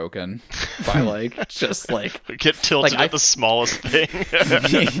basically broken by like just like we get tilted at the smallest thing.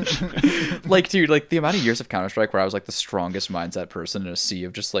 Like, dude, like the amount of years of Counter-Strike where I was like the strongest mindset person in a sea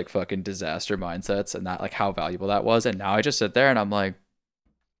of just like fucking disaster mindsets, and that like how valuable that was. And now I just sit there and I'm like,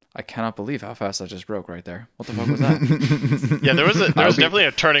 I cannot believe how fast I just broke right there. What the fuck was that? Yeah, there was definitely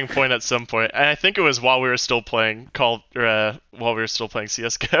a turning point at some point, and I think it was while we were still playing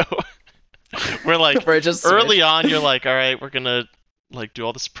CS:GO. We're like, early on, you're like, all right, we're gonna like do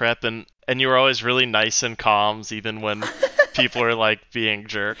all this prep, and you were always really nice in comms, even when people are like being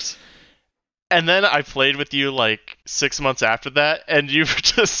jerks. And then I played with you like 6 months after that, and you were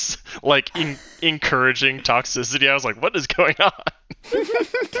just like encouraging toxicity. I was like, what is going on?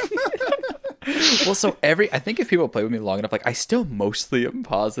 Well, so I think if people play with me long enough, like I still mostly am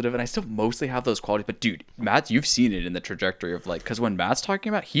positive, and I still mostly have those qualities. But dude, Matt, you've seen it in the trajectory of like, because when Matt's talking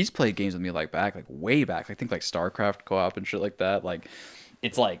about, he's played games with me like way back. I think like StarCraft co-op and shit like that. Like,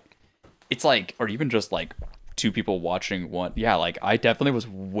 it's like, or even just like two people watching one. Yeah, like I definitely was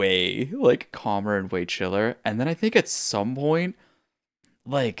way like calmer and way chiller. And then I think at some point,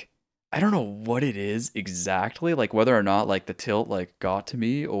 like, I don't know what it is exactly, like whether or not like the tilt like got to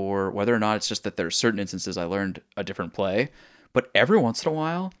me, or whether or not it's just that there's certain instances I learned a different play. But every once in a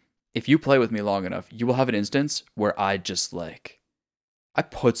while, if you play with me long enough, you will have an instance where I just like, I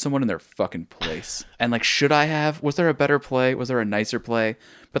put someone in their fucking place. And like, was there a better play? Was there a nicer play?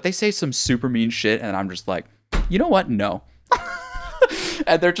 But they say some super mean shit, and I'm just like, you know what? No.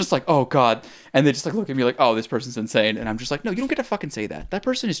 And they're just like, oh God. And they just like look at me like, oh, this person's insane. And I'm just like, no, you don't get to fucking say that. That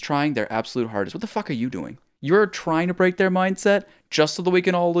person is trying their absolute hardest. What the fuck are you doing? You're trying to break their mindset just so that we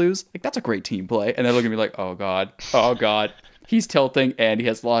can all lose? Like, that's a great team play. And they look at me like, oh God. He's tilting and he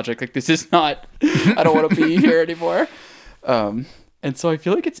has logic. Like, this is not, I don't want to be here anymore. And so I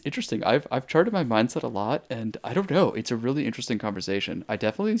feel like it's interesting. I've charted my mindset a lot, and I don't know. It's a really interesting conversation. I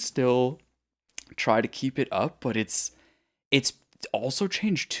definitely still try to keep it up, but it's also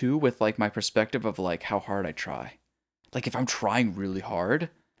changed too with like my perspective of like how hard I try. Like if I'm trying really hard,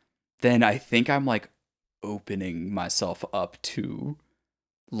 then I think I'm like opening myself up to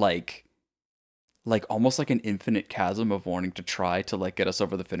like almost like an infinite chasm of wanting to try to like get us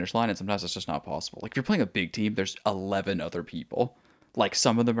over the finish line, and sometimes it's just not possible. Like if you're playing a big team, there's 11 other people. Like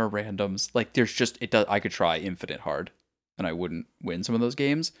some of them are randoms. Like there's just I could try infinite hard and I wouldn't win some of those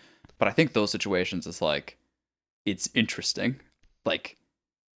games. But I think those situations is like, it's interesting. Like,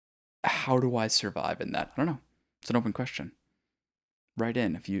 how do I survive in that? I don't know. It's an open question. Write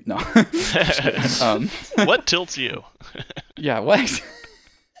in if you... No. What tilts you? Yeah, what?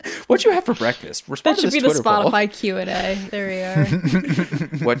 What'd you have for breakfast? Respond that should be Twitter the Spotify poll. Q&A. There we are.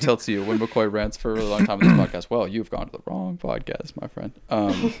 What tilts you? When McCoy rants for a really long time in this podcast. Well, you've gone to the wrong podcast, my friend.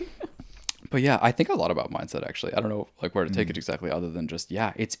 But yeah, I think a lot about mindset, actually. I don't know like where to take it exactly, other than just,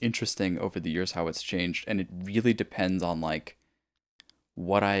 yeah, it's interesting over the years how it's changed. And it really depends on like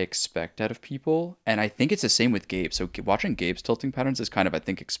what I expect out of people. And I think it's the same with Gabe. So watching Gabe's tilting patterns is kind of, I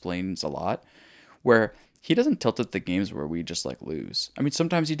think, explains a lot, where he doesn't tilt at the games where we just like lose. I mean,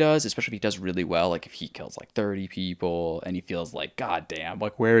 sometimes he does, especially if he does really well. Like if he kills like 30 people and he feels like, God damn,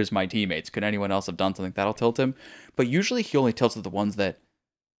 like where is my teammates? Could anyone else have done something that'll tilt him? But usually he only tilts at the ones that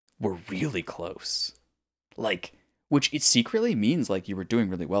were really close. Like, which it secretly means like you were doing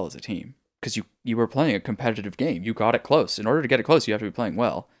really well as a team. Because you were playing a competitive game. You got it close. In order to get it close, you have to be playing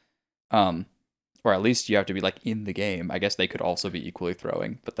well. Or at least you have to be like in the game. I guess they could also be equally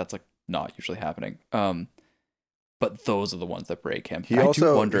throwing, but that's like not usually happening. But those are the ones that break him. He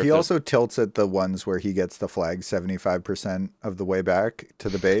also tilts at the ones where he gets the flag 75% of the way back to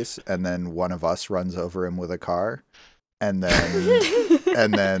the base, and then one of us runs over him with a car, and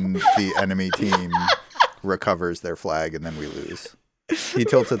then the enemy team recovers their flag, and then we lose. He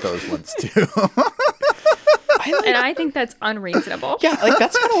tilts at those ones too. And I think that's unreasonable. Yeah, like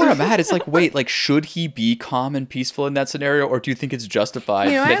that's kind of where I'm at. It's like, wait, like should he be calm and peaceful in that scenario, or do you think it's justified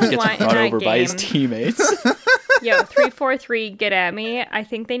that he gets run over by his teammates? Yo, 343, get at me. I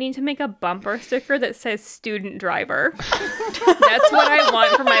think they need to make a bumper sticker that says student driver. That's what I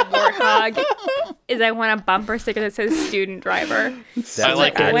want for my warthog. Is I want a bumper sticker that says student driver. That's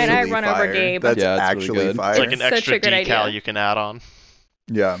like when I run fire. over Gabe. That's Yeah, it's actually really good. fire. It's like an Such extra a good decal idea. you can add on.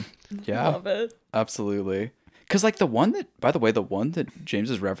 Yeah. Yeah. Love it. Absolutely. Because, like, the one that James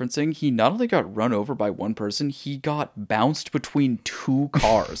is referencing, he not only got run over by one person, he got bounced between two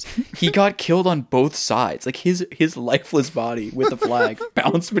cars. He got killed on both sides. Like, his lifeless body with the flag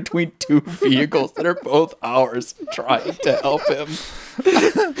bounced between two vehicles that are both ours trying to help him.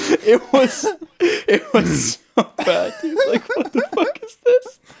 It was so bad, dude. Like, what the fuck is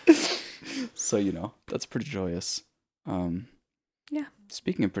this? So, that's pretty joyous. Yeah.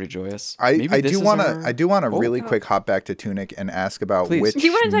 Speaking of pretty joyous, I do want to Oh. really quick hop back to Tunic and ask about Please. which. Do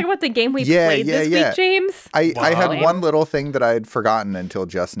you want to talk about the game we played this week, James? I had Wow. one little thing that I had forgotten until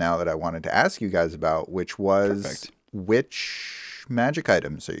just now that I wanted to ask you guys about, which was Perfect. which magic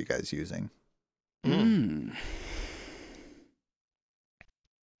items are you guys using?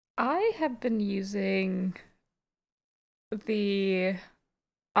 I have been using the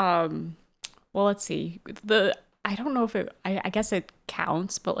well, let's see. I don't know if I guess it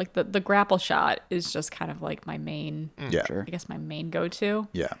counts, but like the grapple shot is just kind of like my main, Yeah. Sure. I guess my main go-to.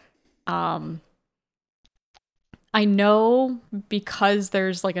 Yeah. I know because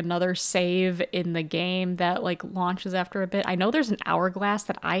there's like another save in the game that like launches after a bit. I know there's an hourglass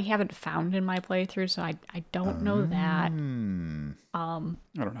that I haven't found in my playthrough, so I don't know that. I don't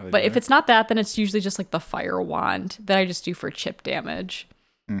know. But if it's not that, then it's usually just like the fire wand that I just do for chip damage.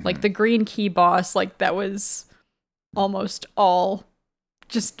 Like the green key boss, like that was almost all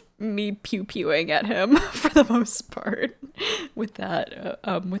just me pew-pewing at him for the most part with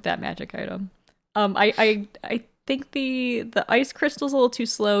that magic item. I think the ice crystal's a little too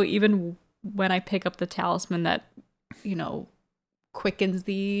slow even when I pick up the talisman that, quickens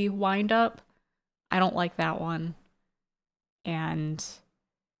the wind up. I don't like that one. And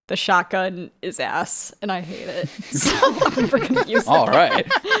the shotgun is ass, and I hate it. So I'm never gonna use it. All right.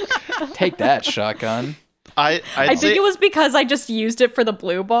 Take that, shotgun. I think it was because I just used it for the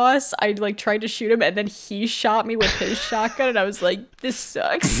blue boss. I like tried to shoot him, and then he shot me with his shotgun, and I was like, "This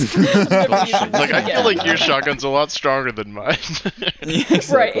sucks." Like I feel like your shotgun's a lot stronger than mine.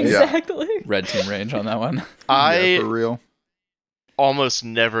 Right, exactly. Red team range on that one. Yeah, for I real. almost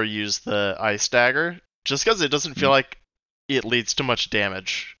never use the ice dagger just because it doesn't feel like it leads to much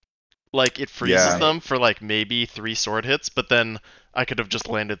damage. Like it freezes them for like maybe 3 sword hits, but then I could have just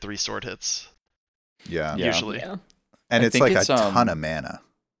landed 3 sword hits. Yeah. Usually. Yeah. And I it's think like it's, a ton of mana.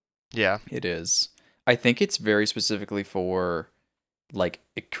 Yeah. It is. I think it's very specifically for like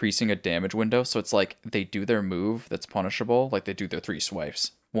increasing a damage window. So it's like they do their move that's punishable. Like they do their 3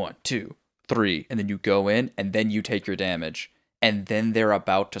 swipes. 1, 2, 3. And then you go in and then you take your damage. And then they're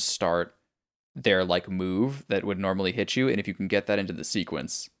about to start their like move that would normally hit you. And if you can get that into the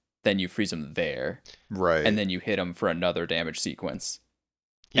sequence, then you freeze them there. Right. And then you hit them for another damage sequence.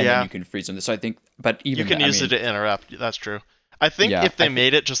 And Yeah. then you can freeze them. So I think, but even You can use it to interrupt. That's true. I think Yeah, if they I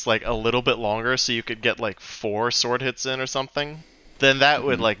made it just like a little bit longer so you could get like 4 sword hits in or something, then that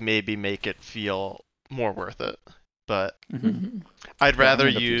would like maybe make it feel more worth it. But I'd Yeah, rather I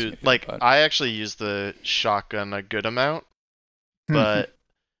end up using use it, like but- I actually use the shotgun a good amount, but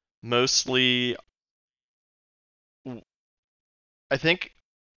mostly I think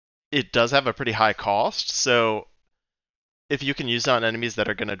it does have a pretty high cost, so if you can use it on enemies that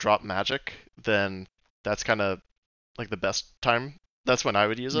are going to drop magic, then that's kind of like the best time. That's when I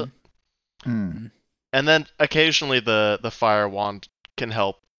would use it. Mm. And then occasionally the fire wand can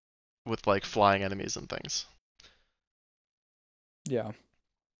help with like flying enemies and things. Yeah.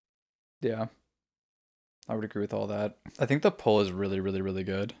 Yeah. I would agree with all that. I think the pull is really, really, really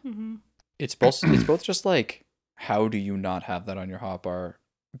good. Mm-hmm. It's both just like, how do you not have that on your hotbar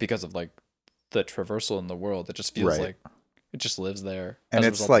because of like the traversal in the world? It just feels Right. like it just lives there. And as a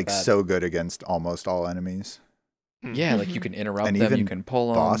it's result of like that. so good against almost all enemies. Yeah, like you can interrupt And them, even you can pull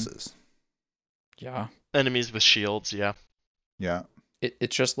them. Bosses. Yeah. Enemies with shields, yeah. Yeah.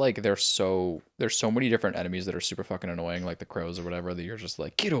 It's just like there's so many different enemies that are super fucking annoying, like the crows or whatever, that you're just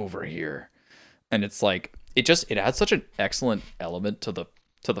like, get over here. And it's like it adds such an excellent element to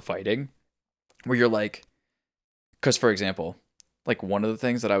the fighting where you're like, because for example, like one of the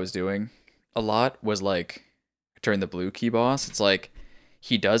things that I was doing a lot was like during the blue key boss, it's like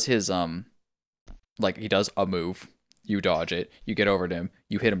he does his like he does a move, you dodge it, you get over to him,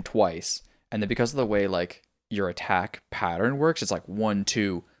 you hit him twice, and then because of the way like your attack pattern works, it's like 1,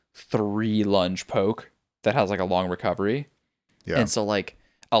 2, 3 lunge poke that has like a long recovery. Yeah. And so like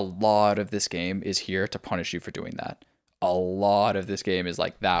a lot of this game is here to punish you for doing that. A lot of this game is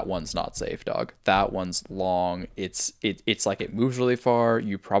like, that one's not safe, dog. That one's long. It's like it moves really far.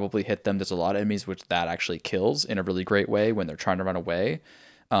 You probably hit them. There's a lot of enemies which that actually kills in a really great way when they're trying to run away.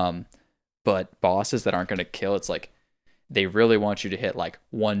 But bosses that aren't going to kill, it's like they really want you to hit like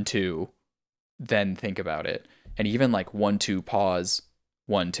 1-2, then think about it. And even like 1-2 pause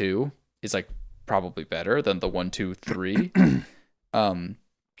 1-2 is like probably better than the 1-2-3. And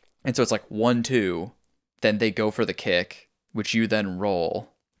so it's like 1-2. Then they go for the kick, which you then roll.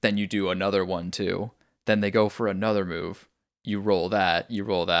 Then you do another 1-2. Then they go for another move. You roll that.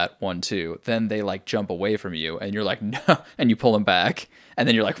 1-2. Then they like jump away from you, and you're like, no, and you pull them back, and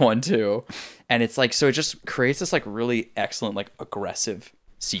then you're like 1-2, and it's like, so it just creates this like really excellent like aggressive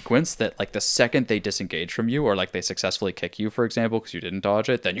sequence that like the second they disengage from you, or like they successfully kick you, for example, because you didn't dodge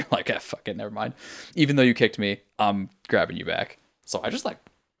it, then you're like, fuck it, never mind. Even though you kicked me, I'm grabbing you back. So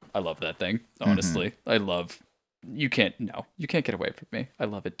I love that thing, honestly. You can't get away from me. I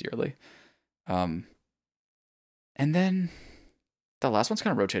love it dearly. And then the last one's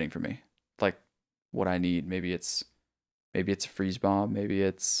kind of rotating for me. Like what I need. Maybe it's a freeze bomb. Maybe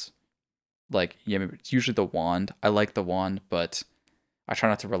it's like, maybe it's usually the wand. I like the wand, but I try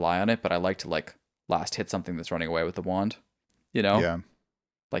not to rely on it, but I like to like last hit something that's running away with the wand. Yeah.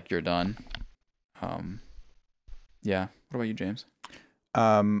 Like you're done. Yeah. What about you, James?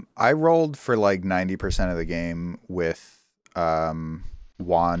 I rolled for like 90% of the game with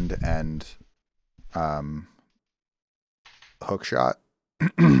wand and hook shot.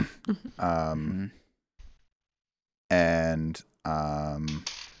 And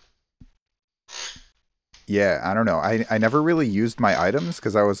yeah, I don't know. I never really used my items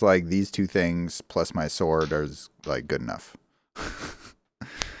because I was like, these two things plus my sword are like good enough.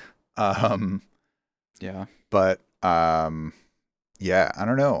 Yeah. But yeah, I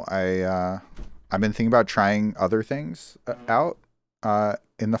don't know. I've been thinking about trying other things out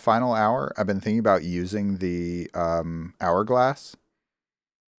in the final hour. I've been thinking about using the hourglass,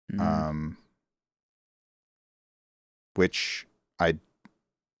 which I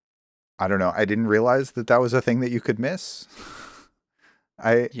don't know. I didn't realize that was a thing that you could miss.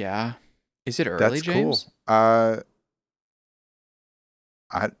 Yeah. Is it early, that's James? Cool.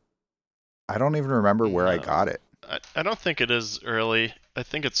 I don't even remember where I got it. I don't think it is early. I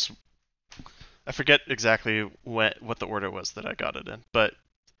think I forget exactly what the order was that I got it in, but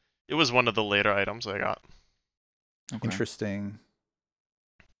it was one of the later items I got. Okay. Interesting.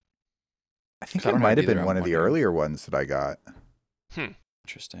 I think it might have been one of the earlier ones that I got.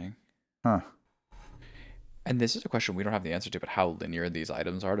 Interesting. Huh. And this is a question we don't have the answer to, but how linear these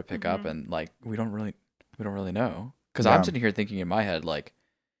items are to pick up, and like we don't really know. Because I'm sitting here thinking in my head, like,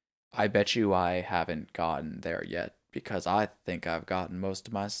 I bet you I haven't gotten there yet because I think I've gotten most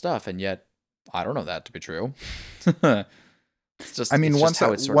of my stuff, and yet I don't know that to be true. It's just, I mean, once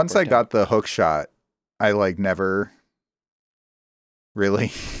I got the hook shot, I like never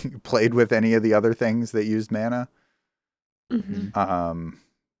really played with any of the other things that used mana.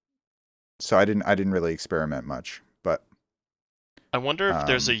 So I didn't really experiment much, but I wonder if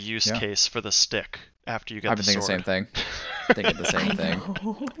there's a use case for the stick after you get the sword. I've been thinking the same thing. Thinking the same thing.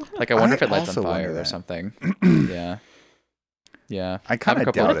 Like, I wonder if it lights on fire or something. Yeah. I kind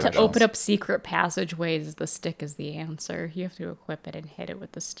of doubt it. To open up secret passageways, the stick is the answer. You have to equip it and hit it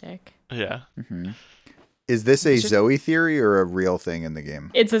with the stick. Yeah. Is this a Zoe theory or a real thing in the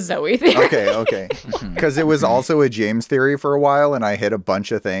game? It's a Zoe theory. Okay. Because it was also a James theory for a while, and I hit a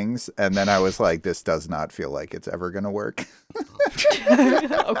bunch of things, and then I was like, this does not feel like it's ever going to work.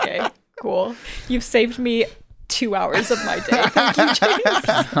 Okay, cool. You've saved me 2 hours of my day. Thank you, James.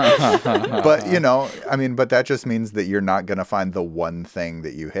 But, but that just means that you're not going to find the one thing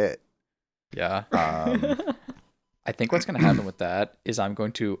that you hit. Yeah. I think what's going to happen with that is I'm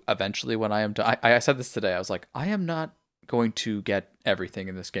going to eventually, when I am done, I said this today, I was like, I am not going to get everything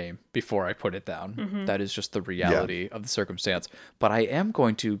in this game before I put it down. That is just the reality of the circumstance. But I am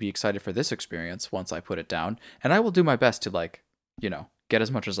going to be excited for this experience once I put it down. And I will do my best to get as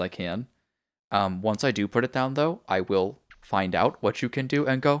much as I can. Once I do put it down, though, I will find out what you can do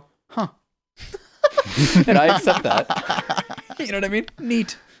and go, huh. And I accept that. You know what I mean?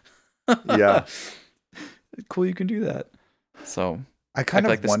 Neat. Yeah. Cool, you can do that. So I kind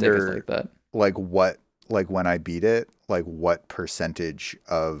of wonder, when I beat it, like what percentage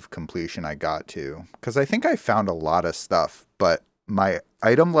of completion I got to. Because I think I found a lot of stuff, but my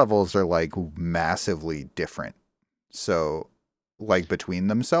item levels are like massively different. So like between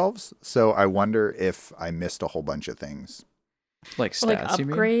themselves. So I wonder if I missed a whole bunch of things. Like stats,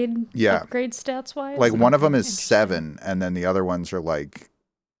 upgrade? you mean? Yeah. Upgrade stats wise? Like one of them is 7, and then the other ones are like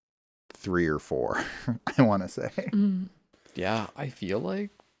 3 or 4. I want to say. Yeah, I feel like.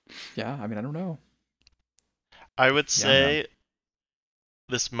 Yeah, I mean, I don't know. I would say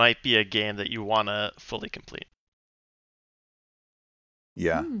this might be a game that you want to fully complete.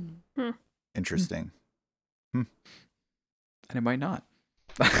 Yeah. Interesting. And it might not.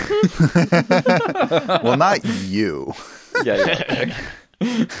 Well, not you. Yeah.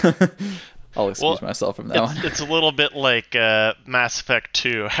 I'll excuse myself from that one. It's a little bit like Mass Effect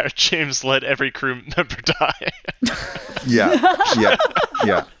 2, how James let every crew member die. Yeah.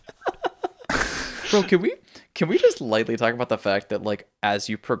 Bro, can we just lightly talk about the fact that, like, as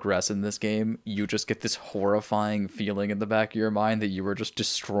you progress in this game, you just get this horrifying feeling in the back of your mind that you were just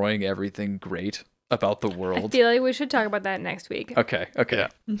destroying everything great about the world? I feel like we should talk about that next week. Okay.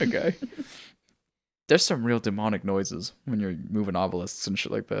 There's some real demonic noises when you're moving obelisks and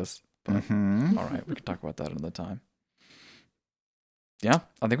shit like this. But, all right, we can talk about that another time. Yeah,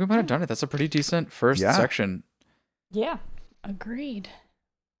 I think we might have done it. That's a pretty decent first section. Yeah, agreed.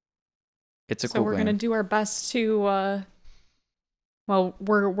 It's a so cool we're game. Gonna do our best to.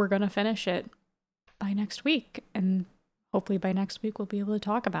 We're gonna finish it by next week, and hopefully by next week we'll be able to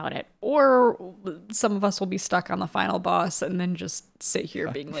talk about it. Or some of us will be stuck on the final boss and then just sit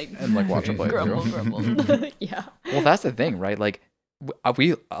here being like and like watch him play grumble. Yeah. Well, that's the thing, right? Like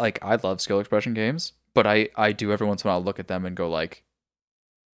I love skill expression games, but I do every once in a while look at them and go like,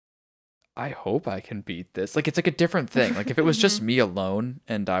 I hope I can beat this. Like, it's like a different thing. Like, if it was just me alone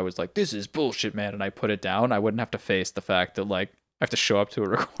and I was like, this is bullshit, man, and I put it down, I wouldn't have to face the fact that, like, I have to show up to a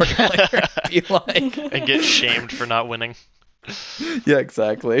recording later and be like... and get shamed for not winning. Yeah,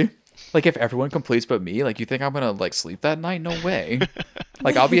 exactly. Like, if everyone completes but me, like, you think I'm gonna, like, sleep that night? No way.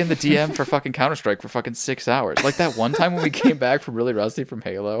 Like, I'll be in the DM for fucking Counter-Strike for fucking 6 hours. Like, that one time when we came back from really rusty from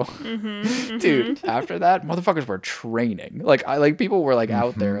Halo. Dude, after that, motherfuckers were training. Like, people were, like,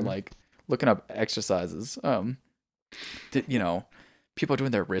 out there, like... looking up exercises, people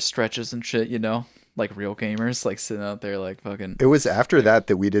doing their wrist stretches and shit, like real gamers, like sitting out there, like fucking. It was after that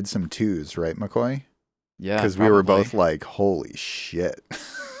we did some twos, right, McCoy? Yeah, because we were both like, "Holy shit!"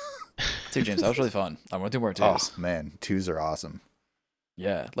 Dude, James, that was really fun. I want to do more twos. Oh man, twos are awesome.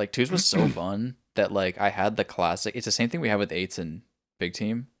 Yeah, like twos was so fun that like I had the classic. It's the same thing we have with eights and big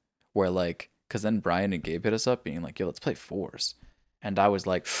team, where like, because then Brian and Gabe hit us up being like, "Yo, let's play fours," and I was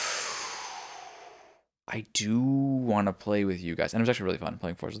like. I do want to play with you guys. And it was actually really fun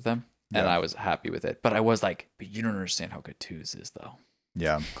playing fours with them. And I was happy with it. But I was like, but you don't understand how good twos is, though.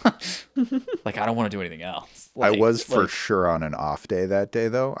 Yeah. Like, I don't want to do anything else. Like, I was for sure on an off day that day,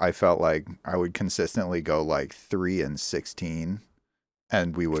 though. I felt like I would consistently go like 3 and 16,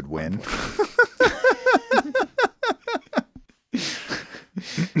 and we would win.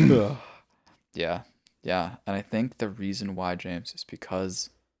 Yeah. And I think the reason why, James, is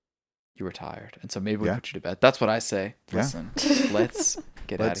because... you were tired, and so maybe we put you to bed. That's what I say. Listen, let's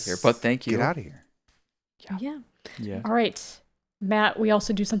get out of here. But thank you. Get out of here. Yeah. All right, Matt. We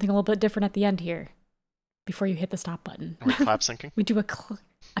also do something a little bit different at the end here. Before you hit the stop button, are we clap syncing? We do a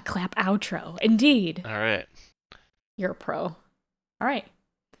clap outro. Indeed. All right. You're a pro. All right.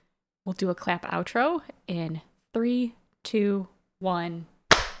 We'll do a clap outro in 3, 2, 1.